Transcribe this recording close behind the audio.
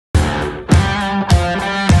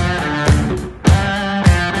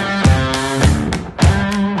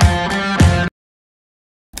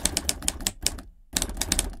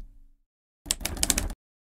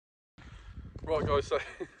Right guys, so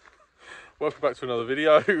welcome back to another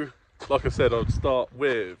video. Like I said, I'd start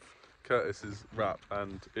with Curtis's wrap,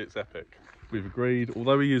 and it's epic. We've agreed,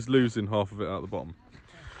 although he is losing half of it out the bottom.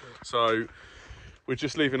 So we're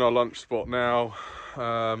just leaving our lunch spot now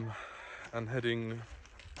and heading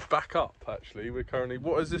back up. Actually, we're currently,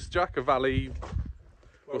 what is this, Jack? A valley?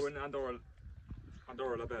 Well, we're in Andorra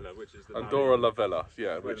La Vella, which is the Andorra La Vella,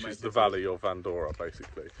 yeah, which is the valley of Andorra,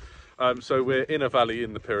 basically. So we're in a valley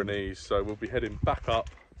in the Pyrenees, so we'll be heading back up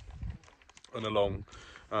and along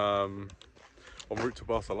en route to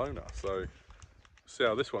Barcelona. So see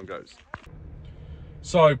how this one goes.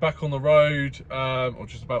 So back on the road, or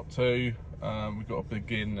just about to. We've got to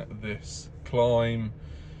begin this climb.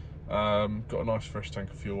 Got a nice fresh tank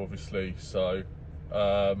of fuel, obviously. So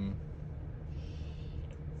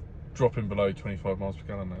dropping below 25 miles per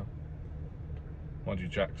gallon now. Mind you,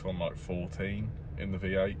 Jack's on like 14 in the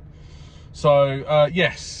V8. So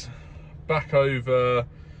yes, back over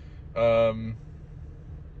the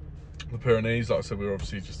Pyrenees. Like I said, we were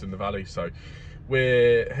obviously just in the valley, so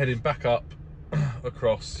we're heading back up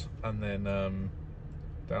across and then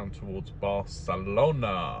down towards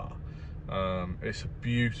Barcelona. It's a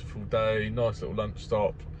beautiful day, nice little lunch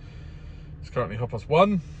stop. It's currently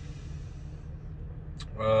 1:30.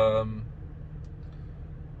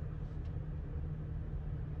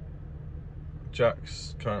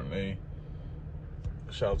 Jack's currently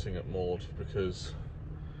shouting at Maud because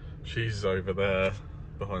she's over there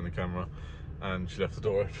behind the camera and she left the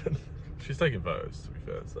door open. She's taking photos, to be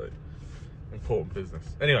fair, so important business.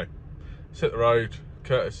 Anyway, let's hit the road.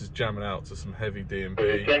 Curtis is jamming out to some heavy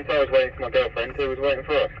D&B. James, I was waiting for my girlfriend who was waiting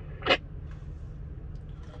for us.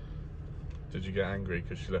 Did you get angry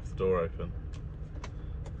because she left the door open?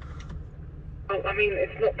 Oh, I mean,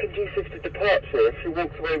 it's not conducive to departure if she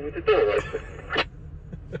walks away with the door open.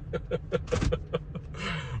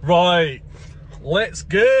 Right, let's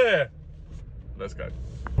go. Let's go.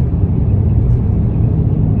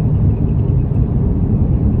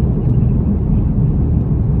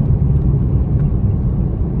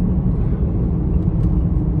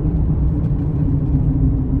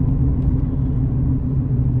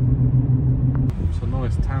 It's a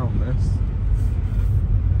nice town, this.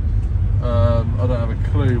 I don't have a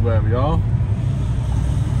clue where we are,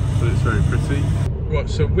 but it's very pretty. Right,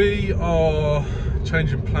 so we are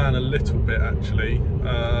changing plan a little bit actually.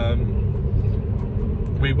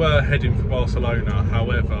 We were heading for Barcelona,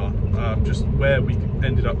 however, just where we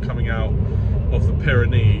ended up coming out of the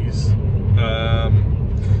Pyrenees,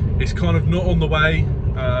 it's kind of not on the way.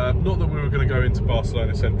 Not that we were going to go into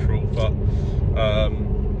Barcelona Central, but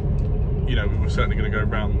you know, we were certainly going to go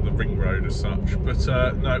around the ring road as such. But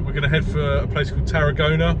no, we're going to head for a place called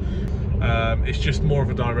Tarragona. It's just more of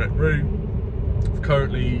a direct route. I've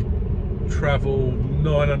currently travelled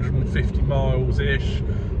 950 miles-ish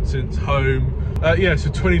since home. Yeah, so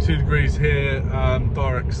 22 degrees here,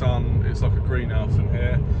 direct sun. It's like a greenhouse in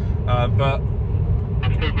here. But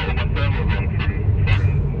I'm still getting my thermal run from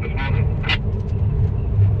this morning.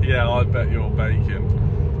 yeah, I bet you're baking.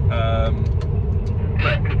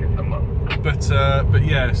 But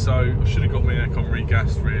yeah, so I should have got my aircon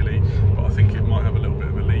regassed really, but I think it might have a little bit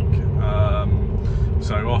of a leak.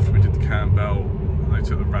 So after we did the cam belt and they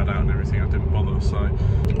took the rad out and everything, I didn't bother. So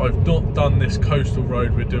I've not done this coastal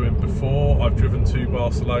road we're doing before. I've driven to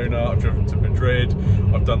Barcelona, I've driven to Madrid,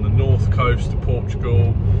 I've done the north coast to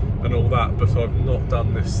Portugal and all that, but I've not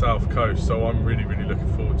done this south coast, so I'm really looking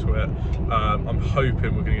forward to it. I'm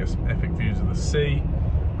hoping we're going to get some epic views of the sea.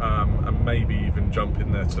 And maybe even jump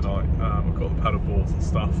in there tonight. I've got the paddle boards and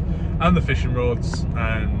stuff and the fishing rods,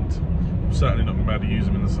 and I'm certainly not going to be able to use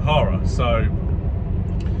them in the Sahara. So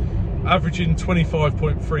averaging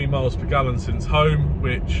 25.3 miles per gallon since home,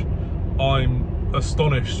 which I'm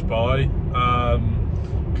astonished by,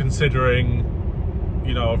 considering,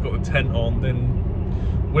 you know, I've got the tent on,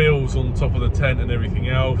 then wheels on top of the tent and everything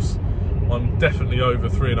else. I'm definitely over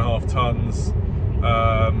 3.5 tons.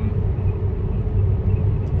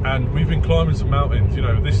 And we've been climbing some mountains, you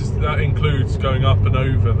know, that includes going up and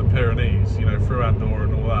over the Pyrenees, you know, through Andorra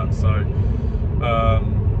and all that. So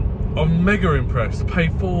I'm mega impressed. I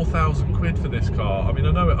paid 4,000 quid for this car. I mean,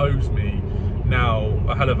 I know it owes me now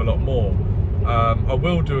a hell of a lot more. I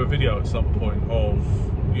will do a video at some point of,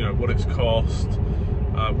 you know, what it's cost,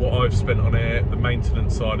 what I've spent on it, the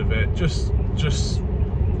maintenance side of it, just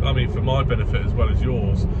I mean, for my benefit as well as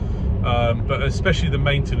yours. But especially the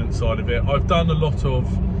maintenance side of it. I've done a lot of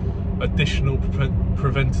additional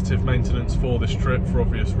preventative maintenance for this trip for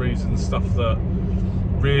obvious reasons, stuff that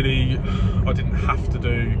really I didn't have to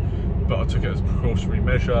do, but I took it as a precautionary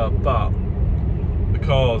measure. But the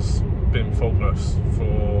car's been faultless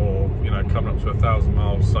for, you know, coming up to 1,000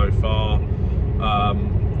 miles so far.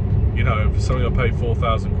 You know, for something I paid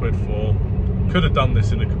 4,000 quid for, could have done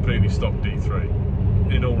this in a completely stock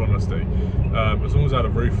D3, in all honesty. As long as I had a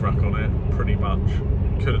roof rack on it, pretty much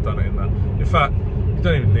could have done it in that. In fact, you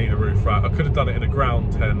don't even need a roof rack. I could have done it in a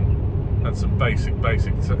ground tent and some basic,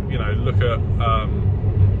 you know, look at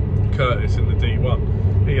Curtis in the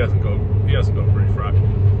D1. He hasn't got a roof rack.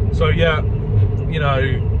 So yeah, you know,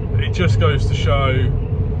 it just goes to show,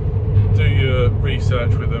 do your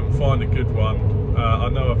research with them, find a good one. I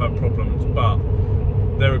know I've had problems, but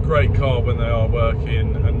they're a great car when they are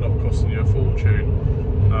working and not costing you a fortune.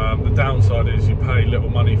 The downside is you pay little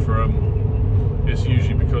money for them. It's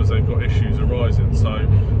usually because they've got issues arising. So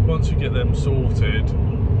once you get them sorted,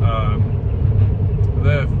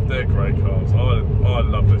 they're great cars. I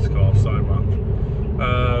love this car so much.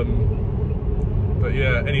 But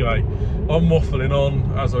yeah, anyway, I'm waffling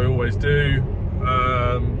on as I always do.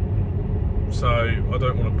 So I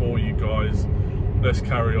don't want to bore you guys. Let's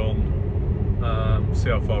carry on, see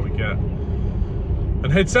how far we get,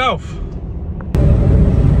 and head south.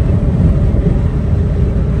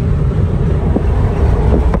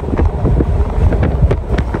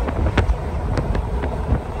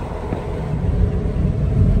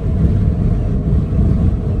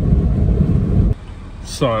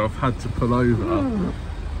 So I've had to pull over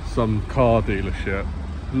some car dealership.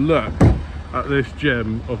 Look at this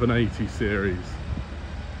gem of an 80 series.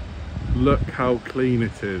 Look how clean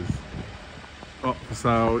it is. Up for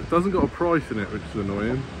sale. It doesn't got a price in it, which is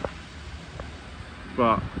annoying.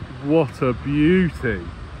 But what a beauty.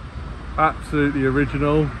 Absolutely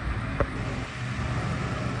original.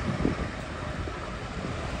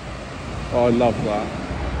 I love that.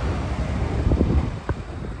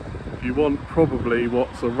 If you want probably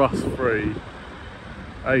what's a rust-free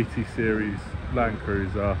 80 series Land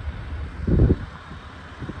Cruiser,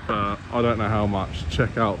 I don't know how much,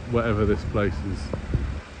 check out whatever this place is,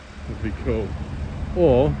 would be cool.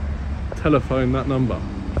 Or telephone that number.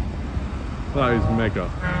 That is mega.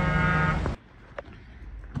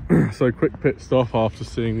 So quick pit stop after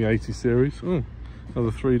seeing the 80 series. Oh,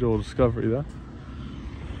 another 3-door Discovery there.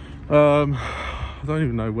 I don't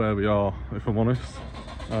even know where we are, if I'm honest.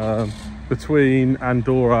 Between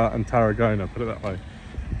Andorra and Tarragona, put it that way.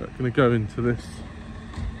 But I'm gonna go into this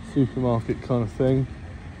supermarket kind of thing.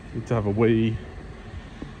 Need to have a wee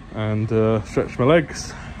and stretch my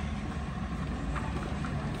legs.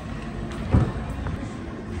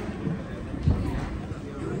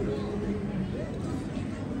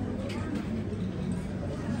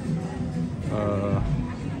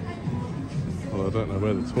 Well, I don't know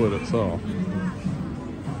where the toilets are.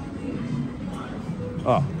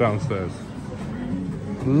 Ah, downstairs.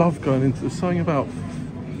 I love going into, there's something about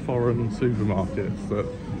foreign supermarkets that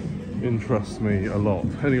interests me a lot.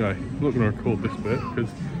 Anyway, I'm not going to record this bit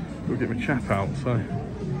because we'll get my chap out, so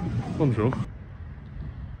bonjour.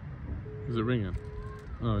 Is it ringing?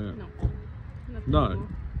 Oh yeah. No. No?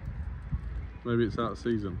 Maybe it's out of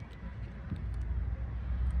season.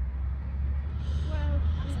 Well,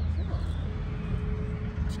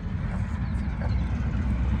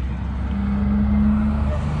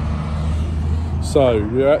 So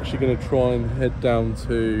we're actually going to try and head down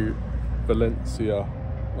to Valencia,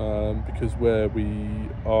 because where we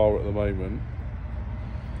are at the moment,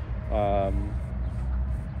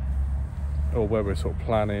 or where we're sort of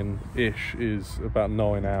planning-ish, is about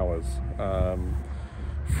 9 hours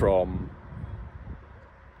from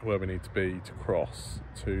where we need to be to cross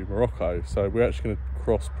to Morocco. So we're actually going to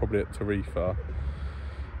cross probably at Tarifa,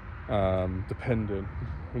 depending.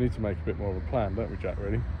 We need to make a bit more of a plan, don't we, Jack,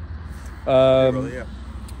 really? Yeah.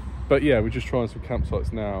 But yeah, we're just trying some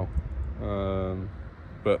campsites now,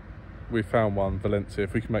 but we found one, Valencia.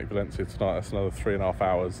 If we can make Valencia tonight, that's another 3.5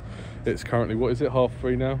 hours. It's currently, what is it,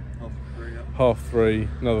 3:30 now? 3:30, yeah. 3:30,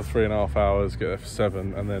 another 3.5 hours, get there for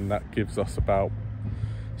 7, and then that gives us about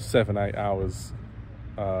 7-8 hours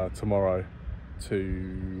tomorrow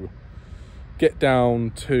to get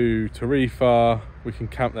down to Tarifa. We can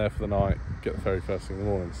camp there for the night, get the ferry first thing in the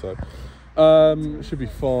morning, so it should be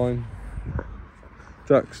fine.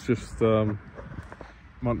 Jack's just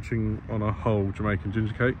munching on a whole Jamaican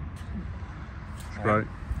ginger cake. It's great.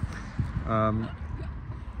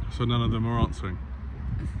 So none of them are answering?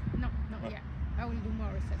 no, not yet. I will do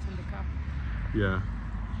more research on the car. Yeah.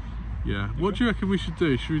 Yeah. What do you reckon we should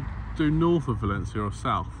do? Should we do north of Valencia or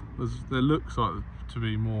south? There looks like to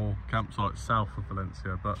be more campsites south of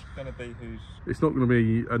Valencia, but It's going to be it's not going to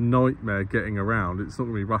be a nightmare getting around. It's not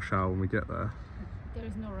going to be rush hour when we get there. There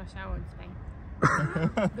is no rush hour in Spain.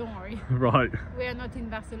 Don't worry. Right. We are not in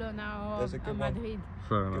Barcelona There's a or good one. Madrid.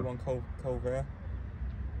 Fair Good enough. one, Colvert.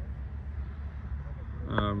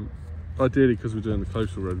 Ideally, because we're doing the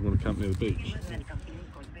coastal road, we want to camp near the beach.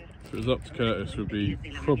 If it was up to Curtis, we'd be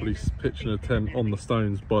probably pitching a tent on the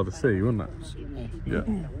stones by the sea, wouldn't it? Yeah.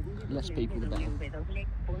 Less people the better. Do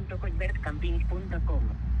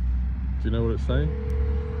you know what it's saying?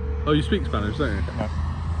 Oh, you speak Spanish, don't you? No.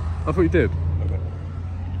 I thought you did. Okay.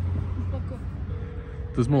 Un poco.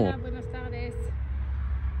 There's more. Hola, buenas tardes.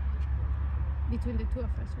 Between the two of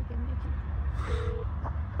us, we can make it.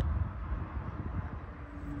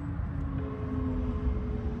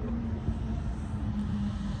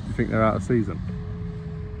 Do you think they're out of season?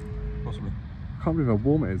 Possibly. I can't believe how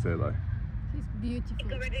warm it is here though. It's beautiful.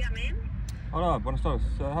 Hola, buenas tardes.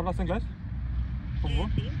 ¿Hablas inglés? Por favor?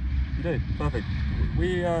 You do? Perfect.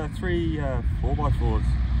 We are 3 4x4s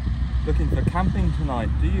looking for camping tonight.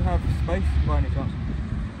 Do you have space by any chance?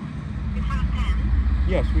 You have 10?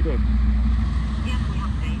 Yes, we do. Yes, we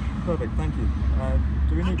have space. Perfect, thank you.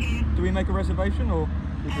 Do we make a reservation or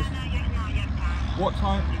we just... No, you're fine. What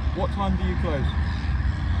time do you close?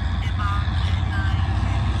 About 9,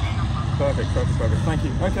 10 o'clock. Perfect. Thank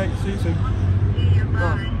you. Okay, see you soon. See you,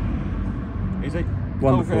 bye. Easy.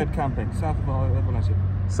 Wonderful. Colvert camping, south of Valencia.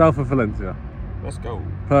 South of Valencia. Let's go.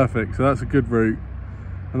 Perfect. So that's a good route,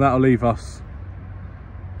 and that'll leave us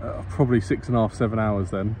probably 6.5, 7 hours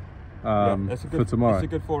then That's a good, for tomorrow. It's a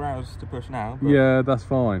good 4 hours to push now. But Yeah, that's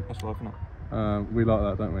fine. that's right for now. We like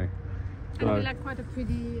that, don't we? And we like quite a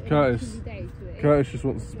pretty Curtis- chilly day today. Curtis just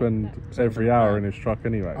wants to spend every hour in his truck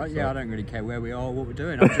anyway. Yeah, I so- don't really care where we are or what we're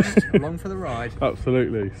doing. I'm just along for the ride.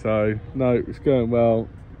 Absolutely. So no, it's going well.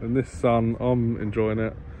 And this sun, I'm enjoying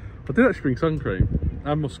it. I did actually bring sun cream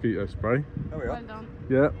and mosquito spray. There we are. Well done.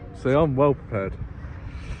 Yeah, see, I'm well prepared.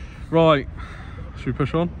 Right, should we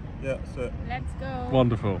push on? Yeah, that's it. Let's go.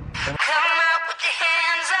 Wonderful. Come out with your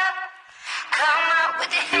hands up. Come out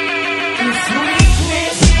with your hands up. The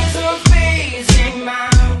sweetness is amazing. My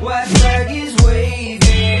white flag is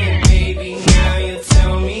waving. Maybe now you'll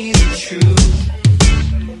tell me the truth.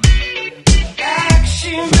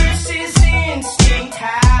 Action versus instinct.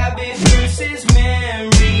 Habit versus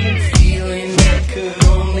memory. Feeling that could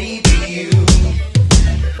only be you.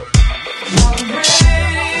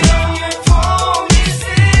 Already on your phone. Is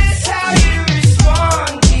this how you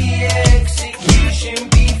respond? The execution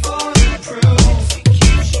before the proof.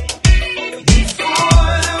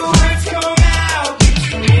 Before the words come out,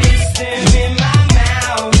 twist them in my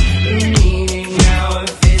mouth. The meaning now a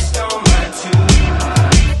fist on my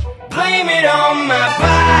tooth. Blame it on my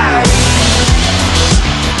body.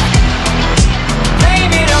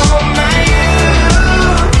 Blame it on my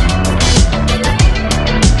youth.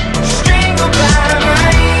 Strangled by my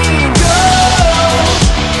ego.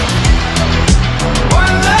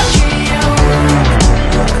 One look at you,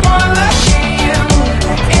 one look at you,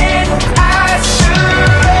 and I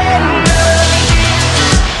surrender.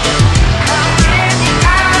 And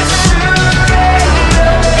I surrender.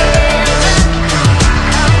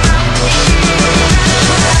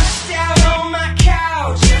 Passed out on my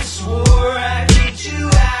couch, I swore I'd get you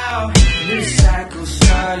out. The cycle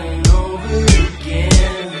starting over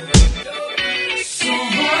again. So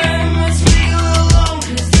boy, I must feel alone,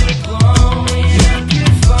 'cause they're blowing up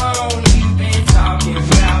your phone. You've been talking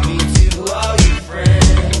about me to all your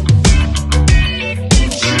friends. In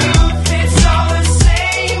truth, it's all the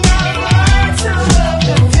same. I've learned to love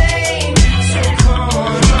the pain. So come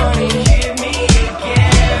on, honey, hit me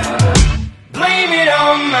again. Blame it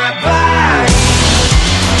on my body.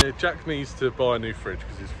 Jack needs to buy a new fridge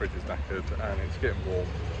because his fridge is knackered and it's getting warm.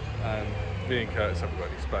 And me and Curtis haven't got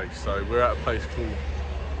any space, so we're at a place called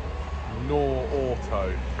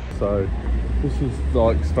Auto. So this is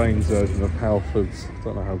like Spain's version of Halford's.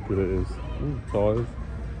 Don't know how good it is. Ooh, tyres.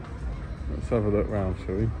 Let's have a look round,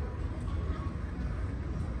 shall we?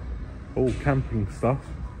 All camping stuff.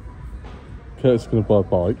 Curtis is going to buy a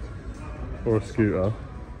bike or a scooter.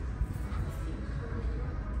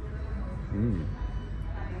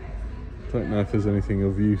 Don't know if there's anything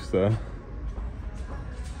of use there.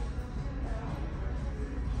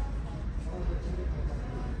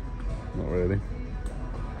 Not really.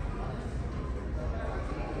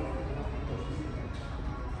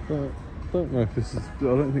 Don't know if this is. I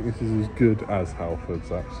don't think this is as good as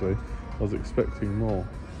Halford's actually. I was expecting more,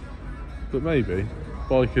 but maybe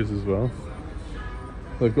bikers as well.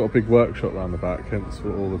 They've got a big workshop around the back, hence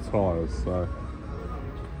for all the tyres. So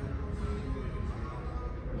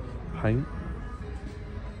paint.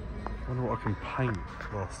 I wonder what I can paint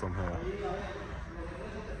whilst I'm here.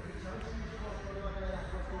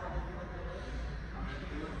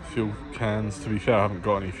 fuel cans. To be fair, I haven't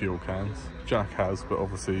got any fuel cans. Jack has, but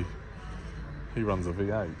obviously he runs a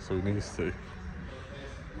V8, so he needs to.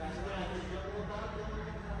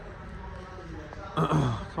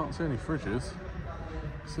 Can't see any fridges.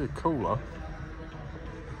 See a cooler.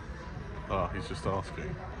 Ah, he's just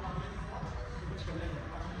asking.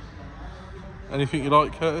 Anything you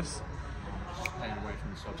like, Curtis? Staying away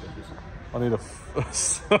from the suburbs. I need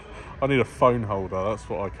I need a phone holder. That's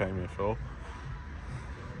what I came here for.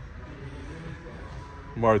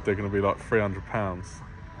 I'm worried they're going to be like £300.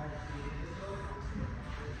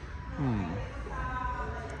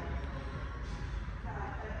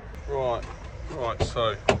 Right.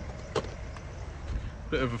 So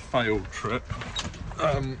bit of a failed trip.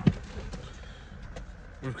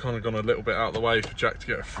 We've kind of gone a little bit out of the way for Jack to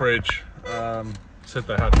get a fridge. Said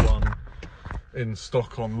they had one in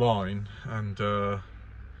stock online, and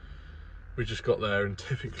we just got there, and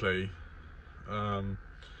typically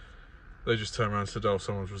they just turned around and said, oh,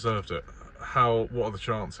 someone's reserved it. What are the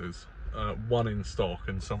chances? One in stock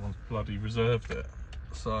and someone's bloody reserved it.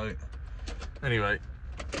 So anyway,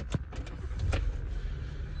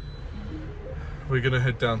 we're going to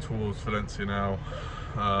head down towards Valencia now.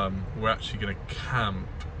 We're actually going to camp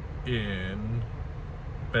in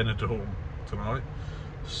Benidorm tonight,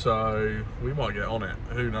 so we might get on it,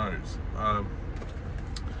 who knows.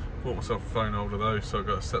 Bought myself a phone holder though, so I've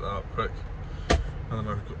got to set that up quick, and then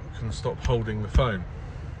I can stop holding the phone,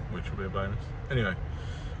 which will be a bonus. Anyway,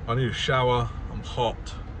 I need a shower, I'm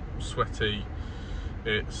hot, I'm sweaty,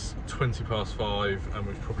 it's 5:20 and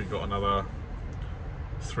we've probably got another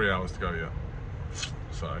 3 hours to go yet,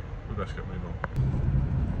 so we best get moving on.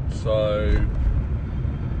 So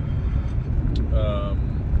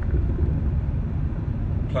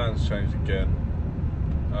plans changed again,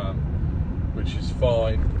 which is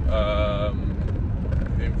fine.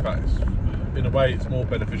 In fact, in a way it's more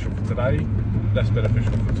beneficial for today, less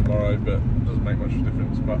beneficial for tomorrow, but it doesn't make much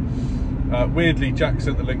difference. But weirdly, Jack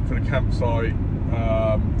sent the link for the campsite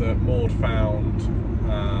that Maud found,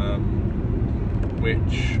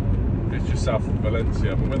 which is just south of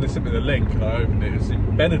Valencia. But when they sent me the link and I opened it, it's in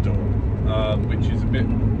Benidorm, which is a bit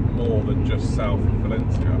more than just south of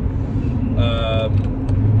Valencia.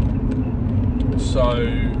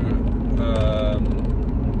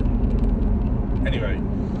 Anyway,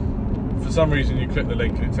 for some reason you click the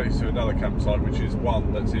link and it takes you to another campsite, which is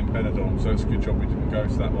one that's in Benidorm, so it's a good job we didn't go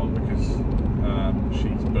to that one, because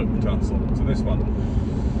she's booked us onto this one,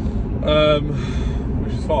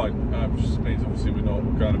 which is fine. Which just means obviously we're not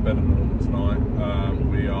going to Benidorm tonight.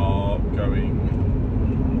 We are going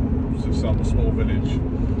to some small village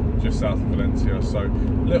just south of Valencia, so a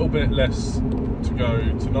little bit less to go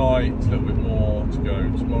tonight, a little bit more to go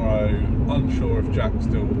tomorrow. Unsure if Jack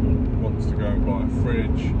still wants to go and buy a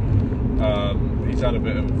fridge. He's had a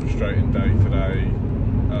bit of a frustrating day today.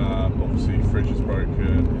 Obviously fridge is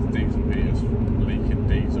broken, his diesel heater's leaking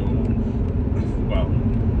diesel. Well,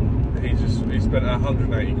 he spent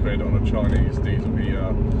 180 quid on a Chinese diesel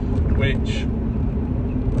heater, which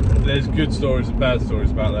there's good stories and bad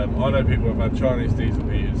stories about them. I know people have had Chinese diesel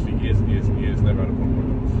heaters for years and years and years, never had a problem with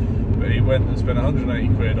them. But he went and spent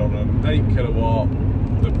 180 quid on an 8 kilowatt,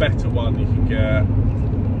 the better one you can get,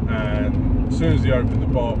 and as soon as he opened the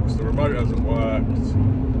box, the remote hasn't worked.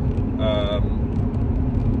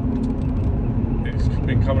 It's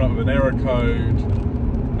been coming up with an error code,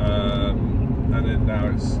 and then now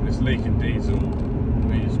it's leaking diesel.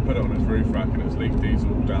 He's put it on his roof rack and it's leaked diesel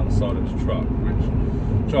down the side of his truck, which,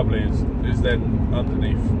 trouble is then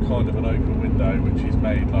underneath kind of an open window, which he's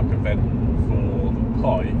made like a vent for the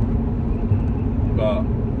pipe, but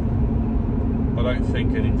I don't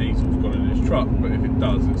think any diesel's gone in his truck, but if it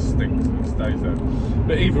does, it stinks and it stays there.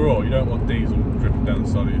 But either or, you don't want diesel dripping down the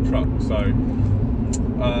side of your truck. So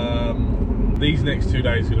these next 2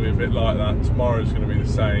 days are going to be a bit like that. Tomorrow's going to be the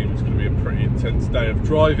same. It's going to be a pretty intense day of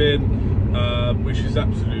driving, which is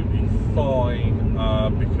absolutely fine,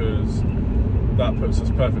 because that puts us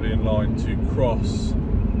perfectly in line to cross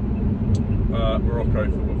Morocco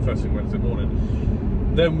for first thing Wednesday morning.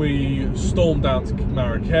 Then we storm down to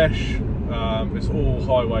Marrakesh. It's all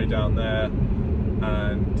highway down there,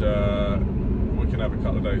 and we can have a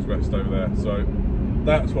couple of days rest over there. So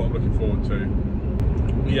that's what I'm looking forward to.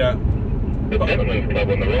 Yeah. The gentleman's club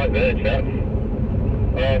on the right there, chaps.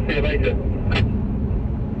 See you later.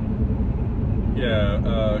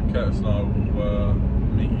 Yeah, Curtis and I will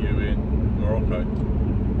meet you in Morocco.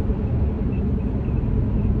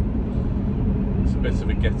 It's a bit of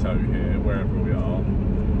a ghetto here, wherever we are.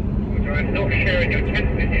 I'm not sharing your tent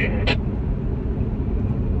with you.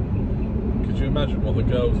 Could you imagine what the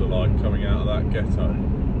girls are like coming out of that ghetto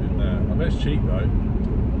in there? I bet it's cheap though.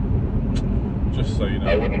 just so you know.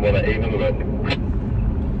 I wouldn't want to even look.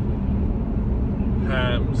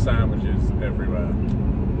 Ham sandwiches everywhere.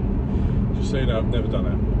 Just so you know, I've never done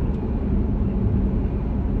it.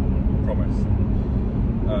 Promise.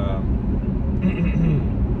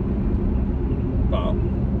 But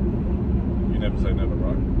you never say never,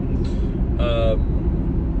 right?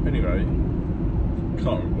 Anyway,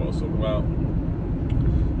 can't remember what I was talking about.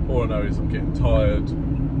 All I know is I'm getting tired.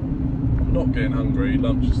 I'm not getting hungry.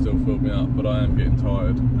 Lunch has still filled me up, but I am getting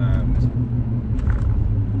tired, and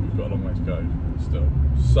we've got a long way to go still.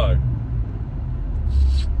 So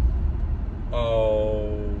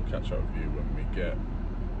I'll catch up with you when we get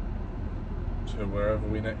to wherever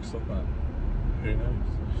we next stop at. Who knows?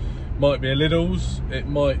 Might be a Lidl's, it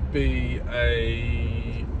might be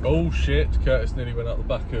a... Oh shit, Curtis nearly went out the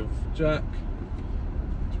back of Jack.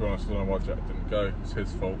 To be honest, I don't know why Jack didn't go, it's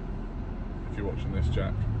his fault. If you're watching this,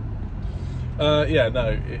 Jack. Yeah,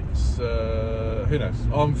 no, it's... who knows?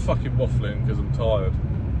 I'm fucking waffling because I'm tired.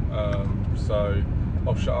 So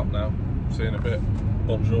I'll shut up now. See you in a bit.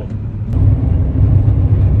 Bonjour.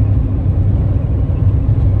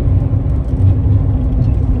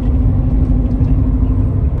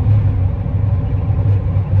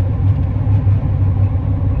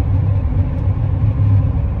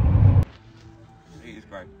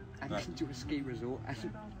 And to a ski resort.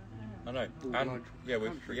 I know. And yeah,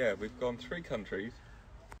 we've gone 3 countries.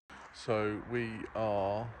 So we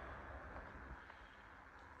are...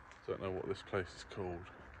 don't know what this place is called.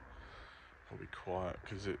 I'll be quiet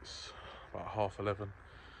because it's about 11:30.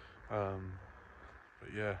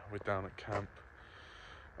 But yeah, we're down at camp.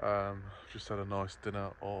 Just had a nice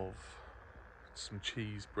dinner of some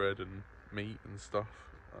cheese, bread and meat and stuff.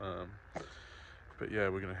 But yeah,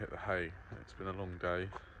 we're gonna hit the hay. It's been a long day.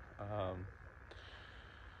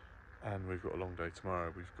 And we've got a long day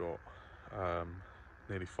tomorrow. We've got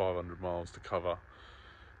nearly 500 miles to cover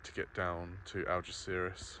to get down to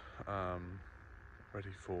Algeciras,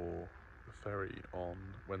 ready for the ferry on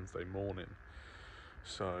Wednesday morning.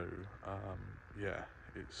 So yeah,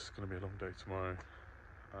 it's going to be a long day tomorrow.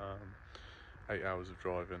 8 hours of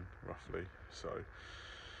driving roughly. So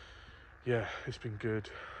yeah, it's been good.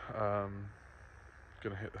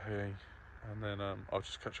 Gonna hit the hay, and then I'll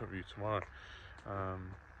just catch up with you tomorrow.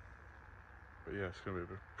 But yeah, it's going to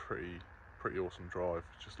be a pretty awesome drive,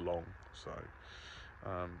 just long. So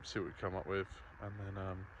see what we come up with, and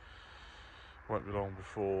then won't be long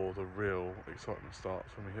before the real excitement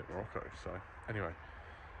starts when we hit Morocco. So anyway,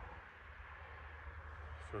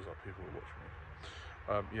 feels like people are watching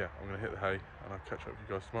me. Yeah, I'm going to hit the hay, and I'll catch up with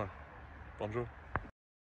you guys tomorrow. Bonjour.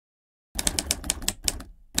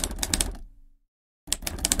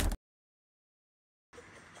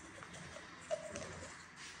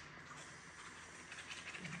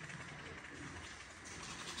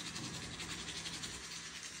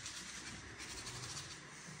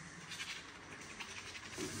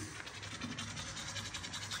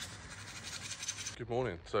 Good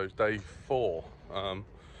morning. So day 4,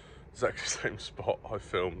 exactly the same spot I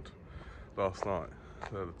filmed last night.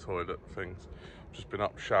 They're the toilet things. Just been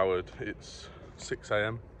up, showered. It's 6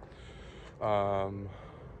 AM. I've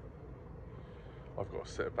got to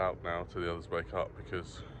sit about now till the others wake up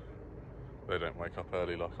because they don't wake up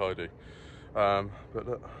early like I do. But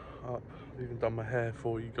look, up. I've even done my hair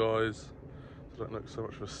for you guys, so I don't look so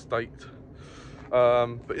much of a state.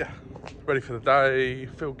 But yeah, ready for the day,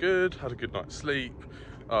 feel good, had a good night's sleep.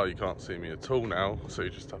 Oh, you can't see me at all now, so you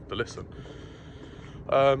just have to listen.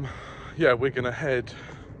 Yeah, we're gonna head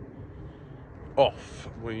off.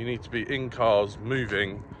 Well, you need to be in cars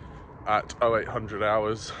moving at 0800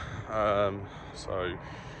 hours. So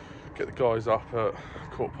get the guys up at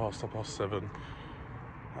 7:15.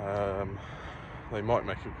 They might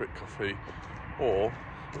make a quick coffee, or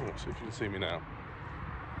see if you can see me now.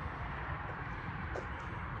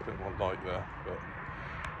 A bit more light there, but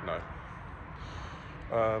no.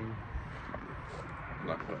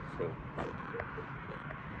 No, cool.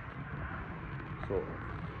 Sort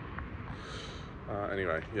of.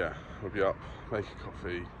 Anyway, yeah, we'll be up, make a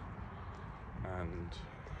coffee, and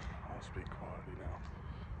I'll speak quietly now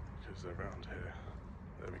because they're around here.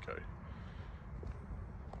 There we go.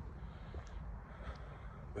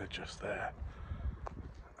 They're just there,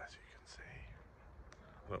 as you can see.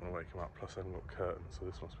 I don't want to wake them up, plus I haven't got curtains, so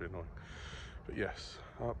this must be annoying. But yes,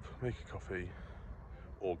 up, make a coffee,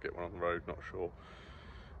 or get one on the road, not sure.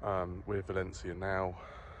 We're Valencia now,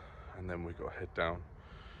 and then we've got to head down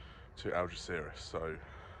to Algeciras. So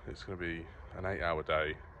it's going to be an 8-hour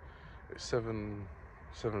day. It's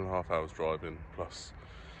 7.5 hours driving, plus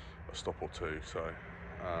a stop or 2. So,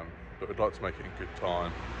 but we'd like to make it in good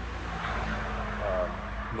time.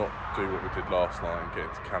 not do what we did last night and get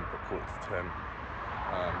into camp at 10:15.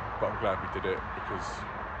 But I'm glad we did it because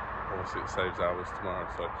obviously it saves hours tomorrow.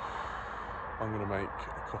 So I'm going to make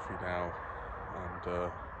a coffee now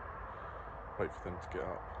and wait for them to get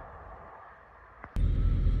up.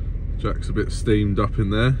 Jack's a bit steamed up in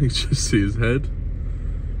there. You just see his head.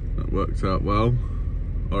 That worked out well.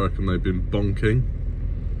 I reckon they've been bonking.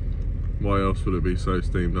 Why else would it be so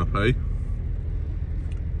steamed up, eh?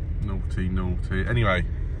 Naughty, naughty. Anyway,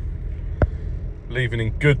 leaving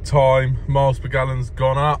in good time. Miles per gallon's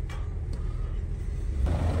gone up.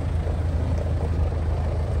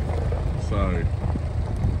 So,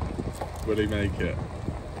 will he make it?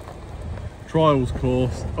 Trials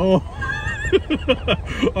course. Oh!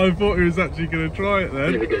 I thought he was actually going to try it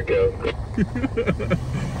then. He's a good girl.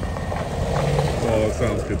 Oh, that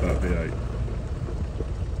sounds good, that V8.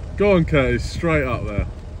 Go on, Curtis, straight up there.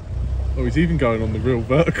 Oh, he's even going on the real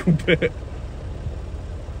vertical bit.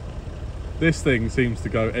 This thing seems to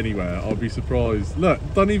go anywhere. I'll be surprised. Look,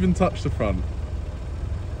 don't even touch the front.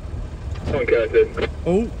 Come on, Curtis.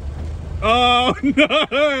 Oh. Oh,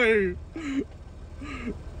 no!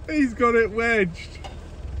 He's got it wedged.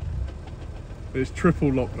 It's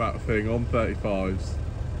triple lock that thing on 35s.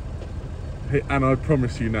 And I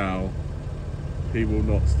promise you now, he will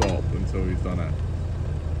not stop until he's done it.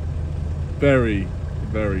 Very,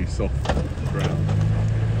 very soft ground.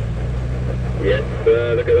 Yes,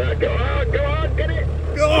 look at that. Go on, get it.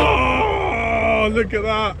 Oh, look at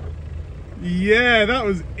that. Yeah, that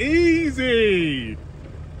was easy.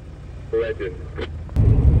 Legend.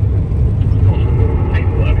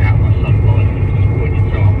 Paperwork out my son bike, just pointed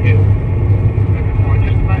to uphill. I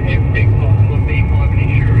just about everything apart from me private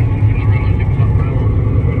insurance until I realised it was up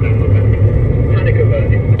Panic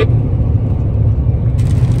averting.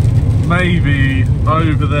 Maybe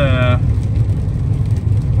over there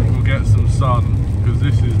we'll get some sun, because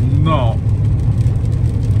this is not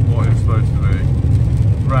what it's supposed to be.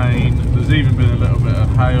 Rain, there's even been a little bit of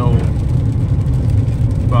hail,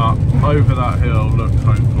 but over that hill looks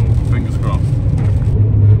hopeful, fingers crossed.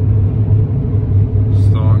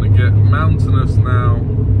 Starting to get mountainous now.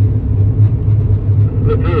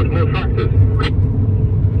 Look forward, more tractors.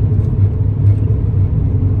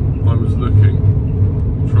 I was looking,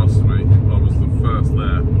 trust me, I was the first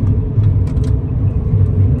there.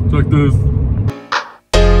 Like this.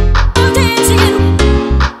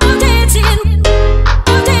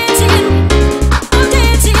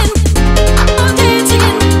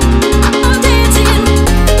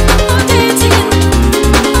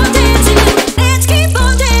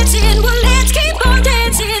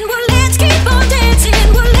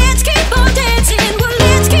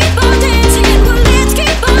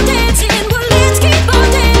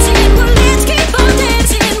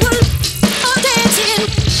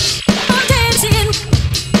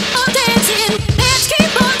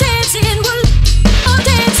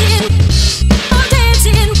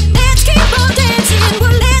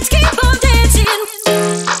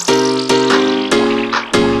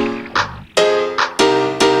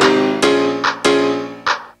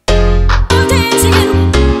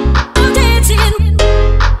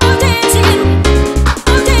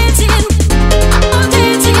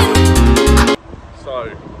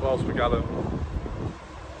 Miles per gallon,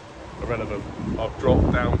 irrelevant. I've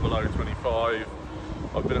dropped down below 25.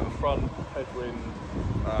 I've been at the front, headwind,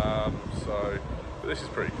 so but this is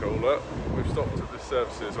pretty cool. Look, we've stopped at the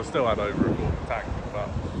services. I still had over a quarter tank, but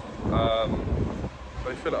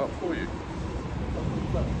they fill it up for you.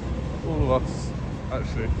 All of us,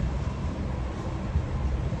 actually.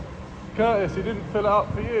 Curtis, he didn't fill it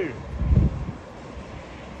up for you.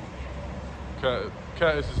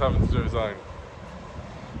 Curtis is having to do his own.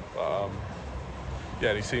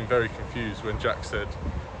 Yeah, he seemed very confused when Jack said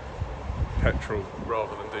petrol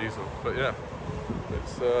rather than diesel. But yeah,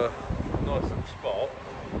 it's a nice little spot.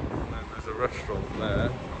 And then there's a restaurant there.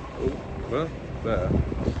 Oh, well, there.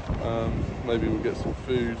 Maybe we'll get some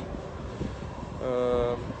food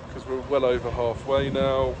because we're well over halfway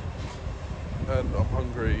now, and I'm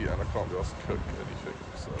hungry and I can't be asked to cook anything.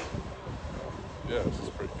 So yeah, this is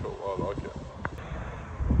pretty cool. I like it.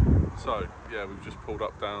 So yeah, we've just pulled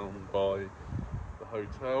up down by the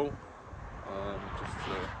hotel just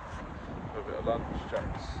to have a bit of lunch.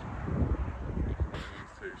 Jack's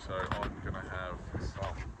too, so I'm gonna have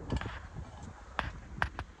some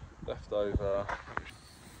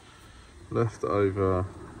leftover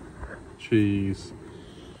cheese,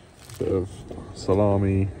 bit of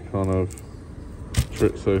salami, kind of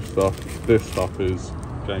chorizo stuff. This stuff is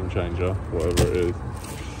game changer, whatever it is.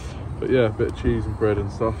 But yeah, a bit of cheese and bread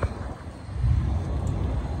and stuff.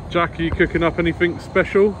 Jack, are you cooking up anything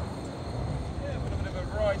special? Yeah, a bit of a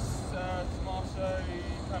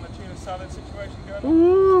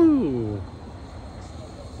Ooh.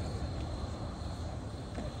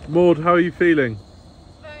 Maud, how are you feeling?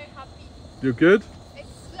 Very happy. You're good? It's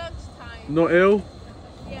lunchtime. Not ill?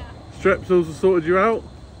 Yeah. Strepsils have sorted you out?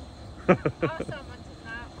 Awesome until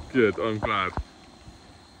now. Good, I'm glad.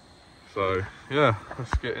 So yeah,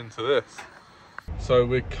 let's get into this. So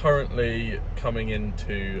we're currently coming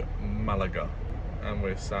into Malaga and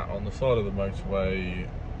we're sat on the side of the motorway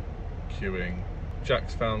queuing.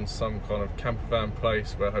 Jack's found some kind of camper van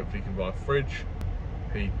place where hopefully he can buy a fridge.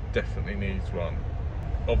 He definitely needs one.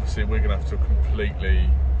 Obviously we're gonna have to completely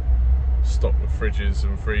stock the fridges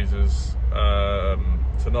and freezers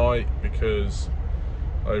tonight because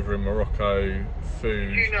over in Morocco, food...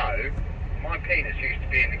 Did you know, my penis used to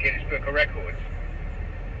be in the Guinness Book of Records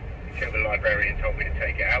until the librarian told me to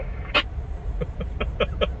take it out.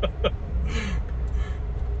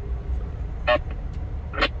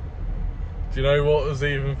 Do you know what was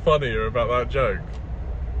even funnier about that joke?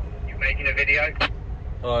 You making a video?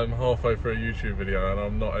 I'm halfway through a YouTube video and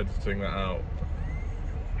I'm not editing that out.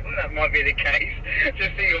 Well, that might be the case.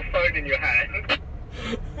 Just see your phone in your hand.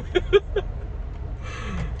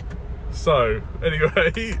 So,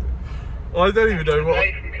 anyway, I don't even know what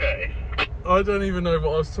Hey from Curtis. I don't even know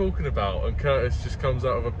what I was talking about, and Curtis just comes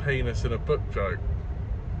out of a penis in a book joke.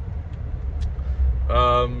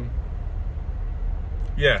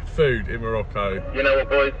 Yeah, food in Morocco. You know what,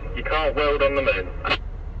 boys? You can't weld on the moon.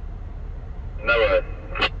 No Earth.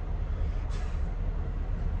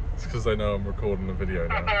 It's because they know I'm recording a video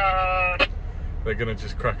now. They're gonna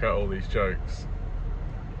just crack out all these jokes.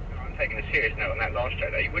 I'm taking a serious note on that last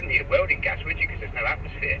joke though. You wouldn't need a welding gas, would you? Because there's no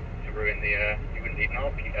atmosphere to ruin the, you wouldn't need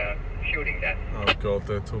an shielding gas. Oh god,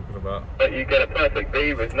 they're talking about... But you get a perfect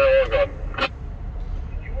B with no argon.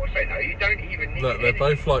 You also know you don't even need... Look, they're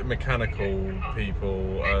both like mechanical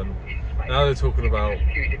people, and now they're talking about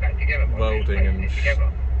welding and...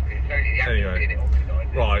 Anyway,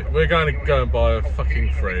 right, we're going to go and buy a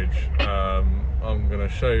fucking fridge. I'm going to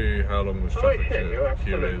show you how long this traffic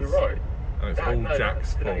queue is. And it's all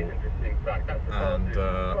Jack's fault.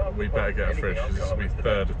 And we better get a fridge because this will be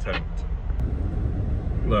third attempt.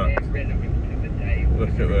 Look.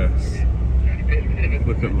 Look at this.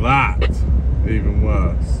 Look at that. Even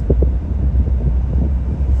worse.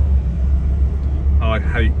 I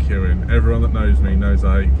hate queuing. Everyone that knows me knows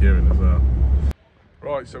I hate queuing as well.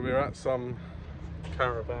 Right, so we're at some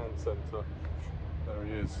caravan centre. There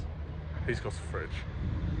he is. He's got a fridge.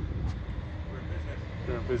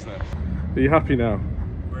 We're in business. Are you happy now?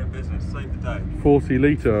 We're in business, save the day. 40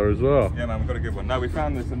 litre as well. Yeah man, we've got a good one. No, we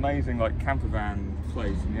found this amazing like camper van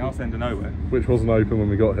place in the arse end of nowhere. Which wasn't open when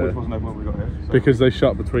we got here. Which wasn't open when we got here. So. Because they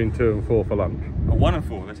shut between 2 and 4 for lunch. Oh, 1 and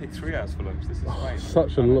 4, they take 3 hours for lunch. This is amazing.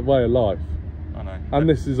 Such a way of life. I know. And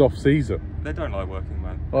this is off season. They don't like working,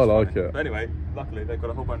 man. I like it. But anyway, luckily they've got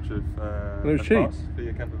a whole bunch of and it was cheap parts for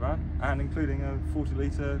your camper van, and including a 40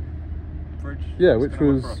 litre fridge. Yeah, which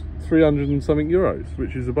was 300 and something euros,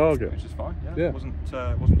 which is a bargain. Which is fine. Yeah. Yeah. It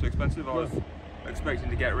wasn't too expensive. I was expecting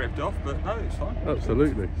to get ripped off, but no, it's fine.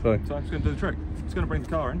 Absolutely. So I'm just going to do the trick. Just going to bring the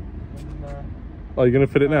car in. And, oh, you're going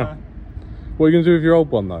to fit it now? What are you going to do with your old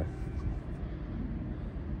one though?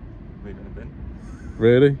 Leave it in a bin.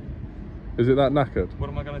 Really? Is it that knackered? What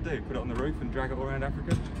am I going to do? Put it on the roof and drag it all around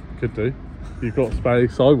Africa? Could do. You've got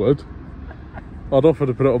space. I would. I'd offer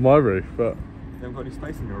to put it on my roof, but You haven't got any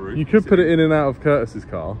space in your roof. you could put it in and out of Curtis's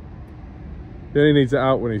car. He only needs it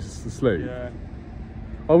out when he's asleep. Yeah.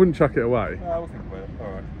 I wouldn't chuck it away. No, we'll think about it.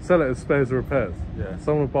 Alright. Sell it as spares or repairs. Yeah.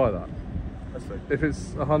 Someone would buy that. Let's see. If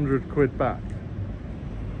it's 100 quid back.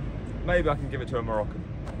 Maybe I can give it to a Moroccan.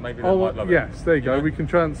 Maybe they Oh, might love it. yes, there you go. know? We can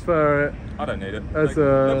transfer it. I don't need it. As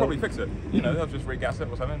They'll probably fix it. You know, they'll just regas it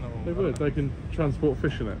or something. Or, They would. They can transport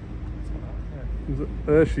fish in it. Yeah.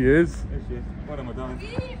 There she is. There she is. What am I doing? We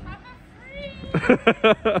have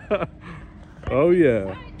a free! Oh yeah.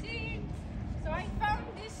 Exciting. So I found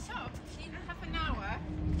this shop in half an hour.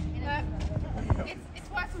 It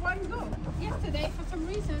was one go. Yesterday, for some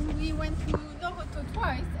reason, we went to Morocco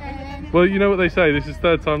twice. And Well, you know what they say. This is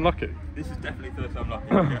third time lucky. This is definitely third time lucky.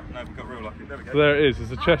 Yeah, no, we got real lucky. There we go. There it is.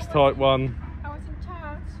 It's a chest tight one. I was in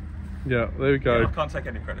charge. Yeah, there we go. Yeah, I can't take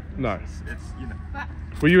any credit for this. No. It's you know. But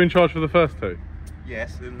Were you in charge for the first two?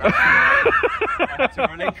 Yes, and that's I had to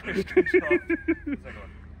relinquish control. Second one.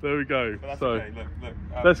 There we go. But that's So okay. Look.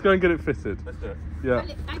 let's go and get it fitted. Let's do it. Yeah.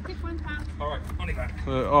 I take £1. Alright, on it back.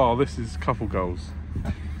 Oh, this is couple goals.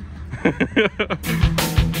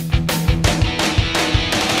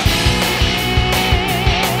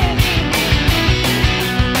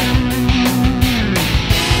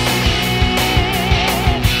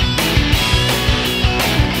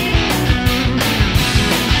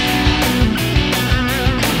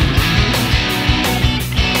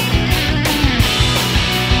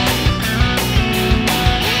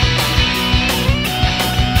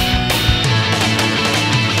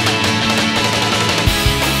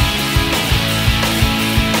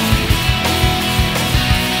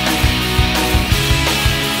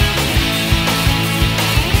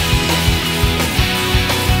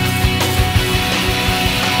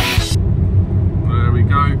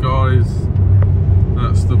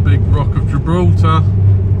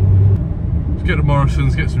 get to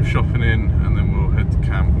Morrison's, get some shopping in, and then we'll head to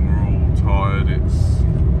camp. And we're all tired. It's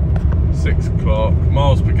 6 o'clock.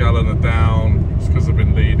 Miles per gallon are down. It's because I've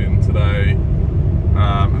been leading today,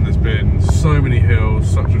 and there's been so many hills,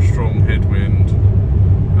 such a strong headwind.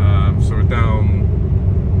 So we're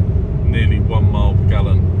down nearly 1 mile per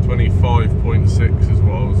gallon. 25.6 is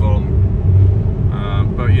what I was on.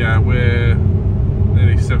 But yeah, we're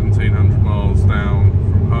nearly 1,700 miles down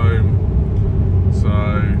from home.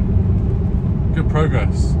 So good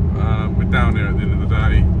progress. We're down here at the end of the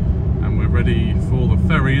day, and we're ready for the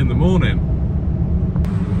ferry in the morning.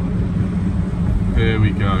 Here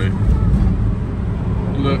we go.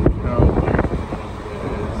 Look how beautiful it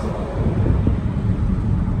is.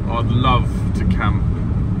 I'd love to camp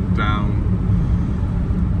down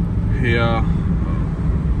here.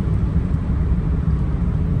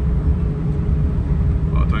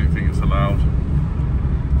 I don't think it's allowed.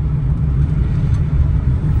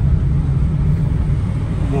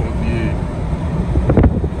 What a view.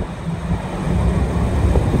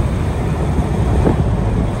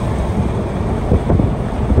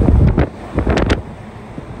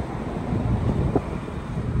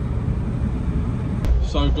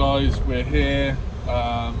 So guys, we're here.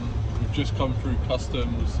 We've just come through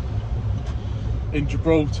customs in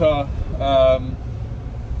Gibraltar.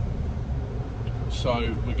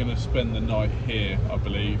 So we're going to spend the night here, I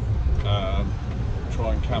believe.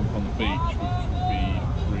 Try and camp on the beach, which will be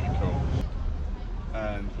really cool.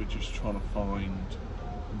 And we're just trying to find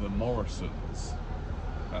the Morrisons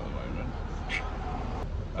at the moment.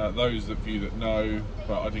 Those of you that know,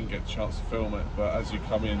 but I didn't get a chance to film it, but as you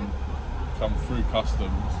come through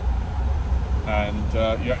customs, and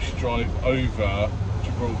you actually drive over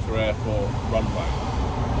Gibraltar Airport runway,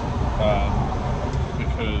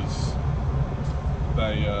 because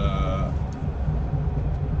they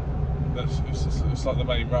it's like the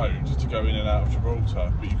main road to go in and out of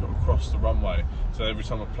Gibraltar, but you've got to cross the runway. So every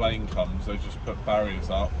time a plane comes, they just put barriers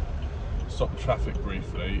up, stop the traffic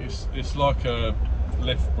briefly. It's like a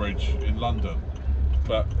lift bridge in London,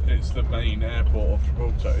 but it's the main airport of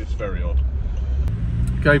Gibraltar. It's very odd.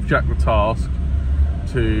 Gave Jack the task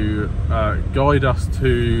to guide us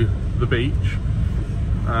to the beach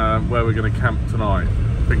where we're going to camp tonight.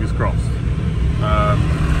 Fingers crossed.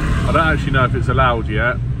 I don't actually know if it's allowed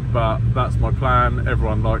yet, but that's my plan.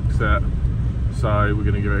 Everyone likes it, so we're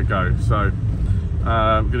going to give it a go. So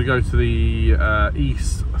we're going to go to the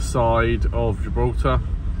east side of Gibraltar.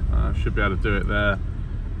 Should be able to do it there,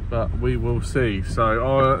 but we will see.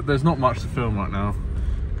 So there's not much to film right now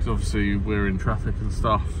because obviously we're in traffic and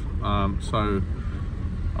stuff, so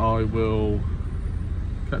I will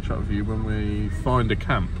catch up with you when we find a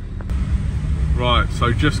camp. Right,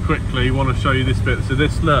 so just quickly want to show you this bit. So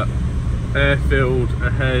this, look, airfield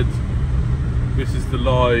ahead. This is the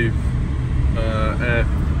live air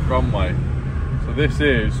runway. So this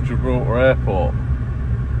is Gibraltar Airport.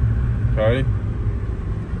 Okay.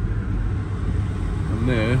 And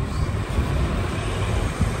this,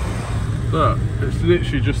 look, it's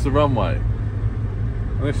literally just the runway.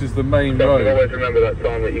 And this is the main road. I always remember that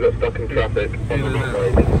time that you got stuck in traffic on the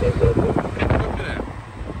runway. Look at it.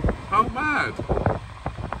 How mad.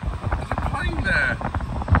 There's a plane there.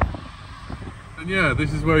 And yeah,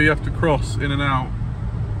 this is where you have to cross in and out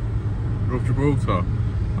of Gibraltar.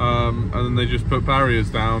 And then they just put barriers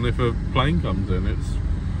down if a plane comes in.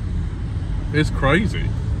 It's crazy.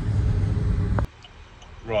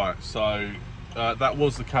 Right, so that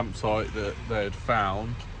was the campsite that they had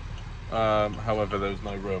found. However, there was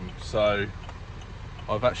no room, so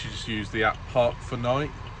I've actually just used the app Park for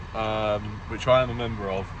Night, which I am a member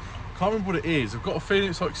of. Can't remember what it is. I've got a feeling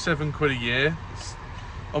it's like £7 a year.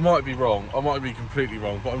 I might be wrong, I might be completely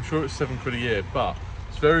wrong, but I'm sure it's £7 a year. But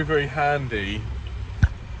it's very, very handy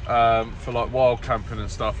for like wild camping and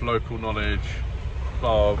stuff, local knowledge,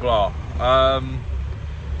 blah blah blah.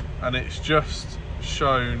 And it's just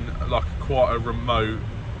shown like quite a remote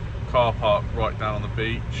car park right down on the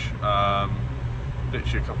beach,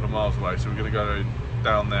 literally a couple of miles away. So we're going to go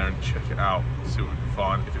down there and check it out, see what we can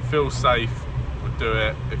find. If it feels safe, we'll do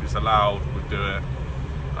it. If it's allowed, we'll do it.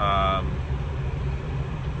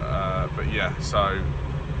 But yeah, so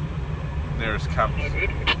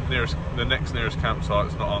the next nearest campsite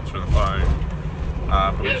is not answering the phone.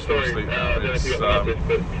 But we're just going to sleep now.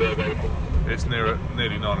 It's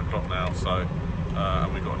nearly 9 o'clock now, so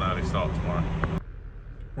and we've got an early start tomorrow.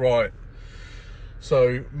 Right,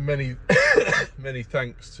 so many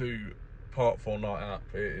thanks to Park 4 Night app.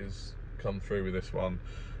 It has come through with this one.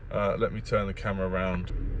 Let me turn the camera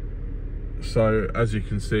around. So as you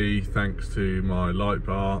can see, thanks to my light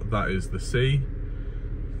bar, that is the sea.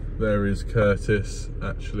 There is Curtis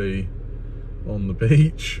actually on the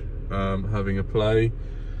beach, having a play.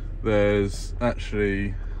 There's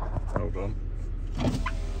actually, hold on,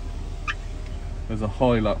 there's a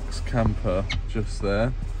Hilux camper just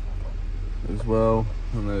there as well,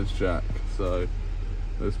 and there's Jack. So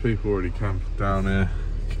there's people already camped down here.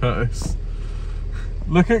 Curtis,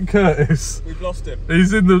 look at Curtis. We've lost him.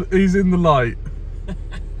 He's in the light.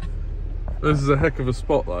 This is a heck of a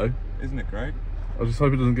spot though. Isn't it great? I just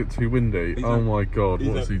hope it doesn't get too windy. Oh my god,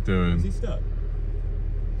 what is he doing? Is he stuck?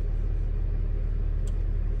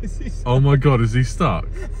 Is he stuck? Oh my god, is he stuck?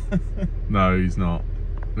 No, he's not.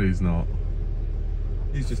 He's not.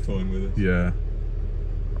 He's just toying with us. Yeah.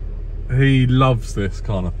 He loves this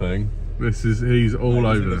kind of thing. He's all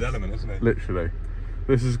over his this. element, isn't he? Literally.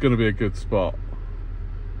 This is going to be a good spot.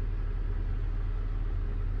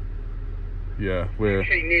 Yeah, we're...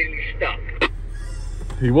 Actually nearly stuck.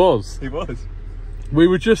 He was. He was. We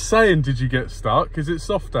were just saying, did you get stuck? Is it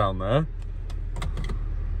soft down there?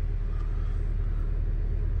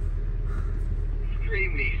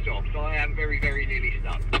 Extremely soft. I am very, very nearly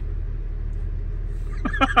stuck.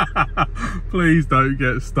 Please don't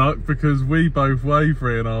get stuck, because we both weigh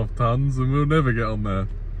 3.5 tons and we'll never get on there.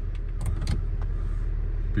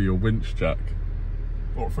 Be your winch, Jack.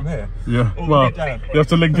 What, from here? Yeah, All the well, way down. you have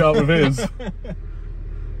to link it up with his.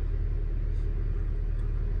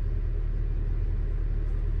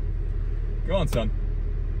 Go on, son.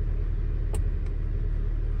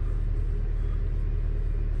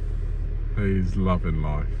 He's loving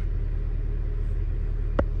life.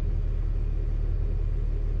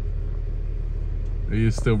 He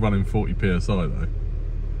is still running 40 psi though.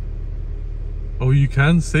 Oh, you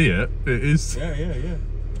can see it. It is. Yeah.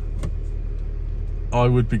 I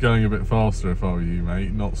would be going a bit faster if I were you,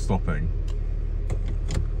 mate, not stopping.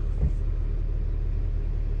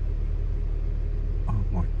 Oh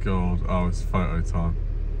my god. Oh, it's photo time.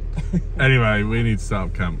 Anyway, we need to set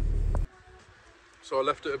up camp. So I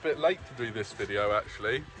left it a bit late to do this video,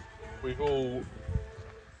 actually. We've all...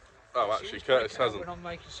 Oh, actually, Curtis hasn't. When I'm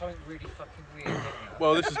making something really fucking weird, don't you?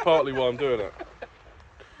 Well, this is partly why I'm doing it.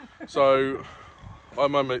 So,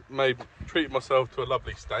 I treated myself to a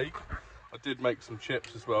lovely steak. I did make some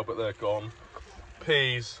chips as well, but they're gone.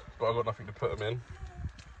 Peas, but I've got nothing to put them in.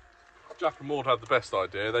 Jack and Maud had the best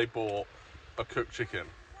idea. They bought a cooked chicken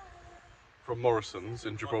from Morrison's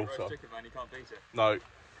in Gibraltar. Chicken, man, you can't beat it. No,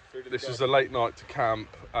 this is a late night to camp,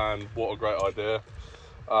 and what a great idea.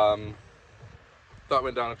 That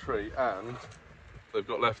went down a tree, and they've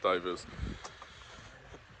got leftovers.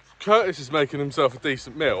 Curtis is making himself a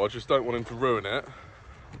decent meal. I just don't want him to ruin it.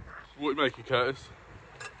 What are you making, Curtis?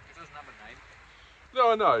 It doesn't have a name.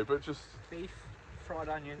 No, I know, but just... Beef, fried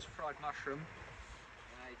onions, fried mushroom,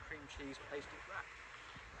 and a cream cheese pasted wrap.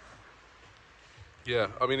 Yeah,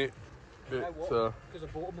 I mean it. You know what? Because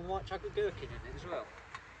I bought them, I might chuck a gherkin in it as well.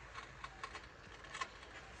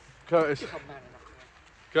 Curtis. If I'm man enough to.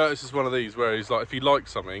 Curtis is one of these where he's like, if he likes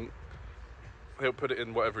something, he'll put it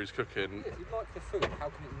in whatever he's cooking. Yeah, if you like the food, how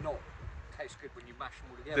can it not taste good when you mash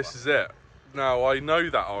them all together? This is it. Now I know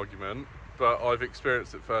that argument, but I've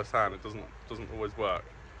experienced it firsthand. It doesn't always work.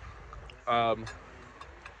 But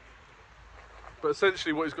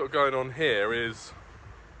essentially, what he's got going on here is,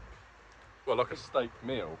 well, like a steak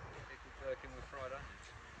meal. Pickled gherkin with fried onions.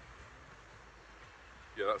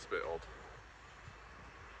 Yeah, that's a bit odd.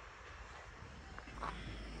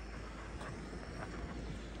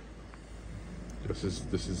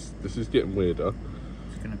 This is getting weirder.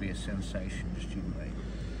 It's going to be a sensation, just you wait.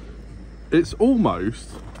 It's almost...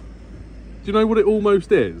 Do you know what it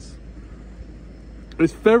almost is?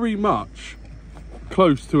 It's very much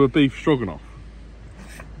close to a beef stroganoff.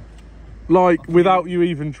 Like, without you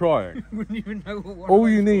even trying. Wouldn't even know what one All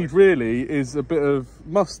of you those need was. really is a bit of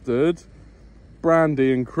mustard,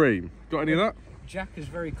 brandy and cream. Got any of that? Jack has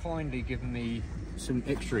very kindly given me some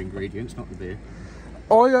extra ingredients, not the beer.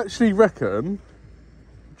 I actually reckon,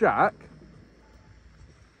 Jack,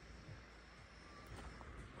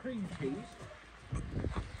 Cream cheese?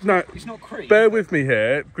 no, It's not cream. bear with me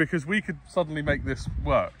here, because we could suddenly make this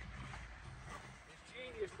work.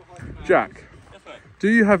 There's genius behind the madness. Jack, do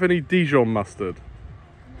you have any Dijon mustard?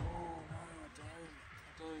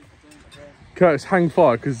 Curtis, hang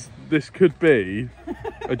fire, because this could be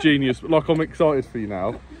a genius. Like, I'm excited for you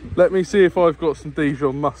now. Let me see if I've got some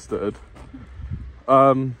Dijon mustard.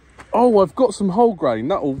 Oh, I've got some whole grain.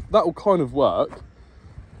 That'll kind of work.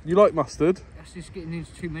 You like mustard? That's just getting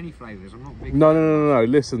into too many flavours. I'm not big. No.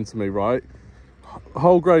 Listen to me, right?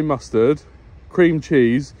 Whole grain mustard, cream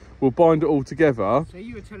cheese. We'll bind it all together. So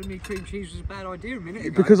you were telling me cream cheese was a bad idea a minute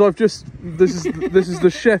ago. Because I've just this is the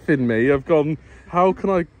chef in me. I've gone. How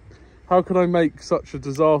can How can I make such a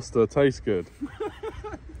disaster taste good?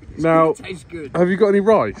 Now, It tastes good. have you got any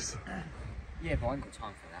rice? Yeah, but I ain't got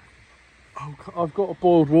time for that. Oh, I've got a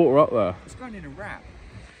boiled water up there. It's going in a wrap.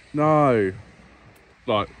 No.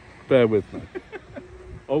 Like, bear with me.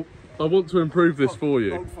 Oh, I want to improve this for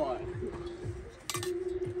you. Fire.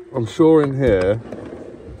 I'm sure in here,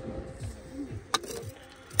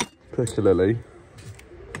 particularly,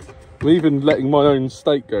 I'm even letting my own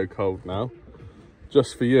steak go cold now,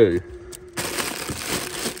 just for you.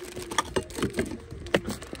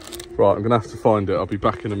 Right, I'm gonna have to find it. I'll be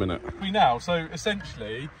back in a minute. So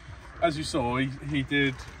essentially, as you saw, he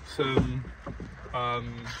did some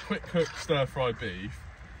quick cook stir-fry beef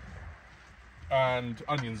and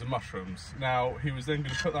onions and mushrooms. Now, he was then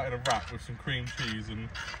going to put that in a wrap with some cream cheese and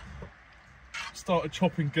started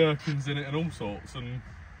chopping gherkins in it and all sorts. And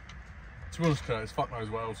to be honest, Curtis, fuck knows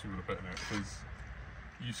what else we would have put in it, because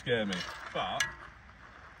you scare me. But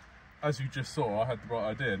as you just saw, I had the right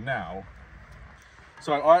idea now.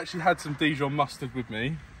 So I actually had some Dijon mustard with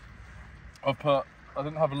me. I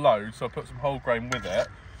didn't have a load, so I put some whole grain with it.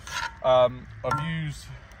 I've used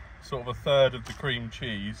sort of a third of the cream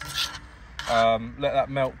cheese. Let that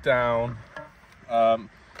melt down.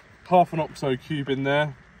 Half an OXO cube in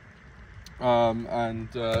there,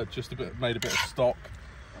 and just made a bit of stock.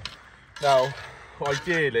 Now,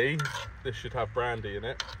 ideally, this should have brandy in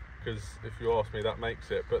it, because if you ask me, that makes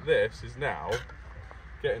it. But this is now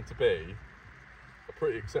getting to be a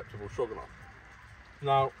pretty acceptable stroganoff.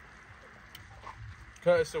 Now,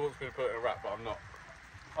 Curtis still wants me to put it in a wrap, but I'm not.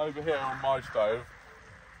 Over here on my stove,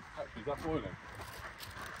 actually, that's boiling.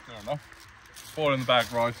 Fair enough. It's boiling the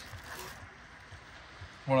bagged rice.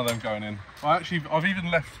 One of them going in. I've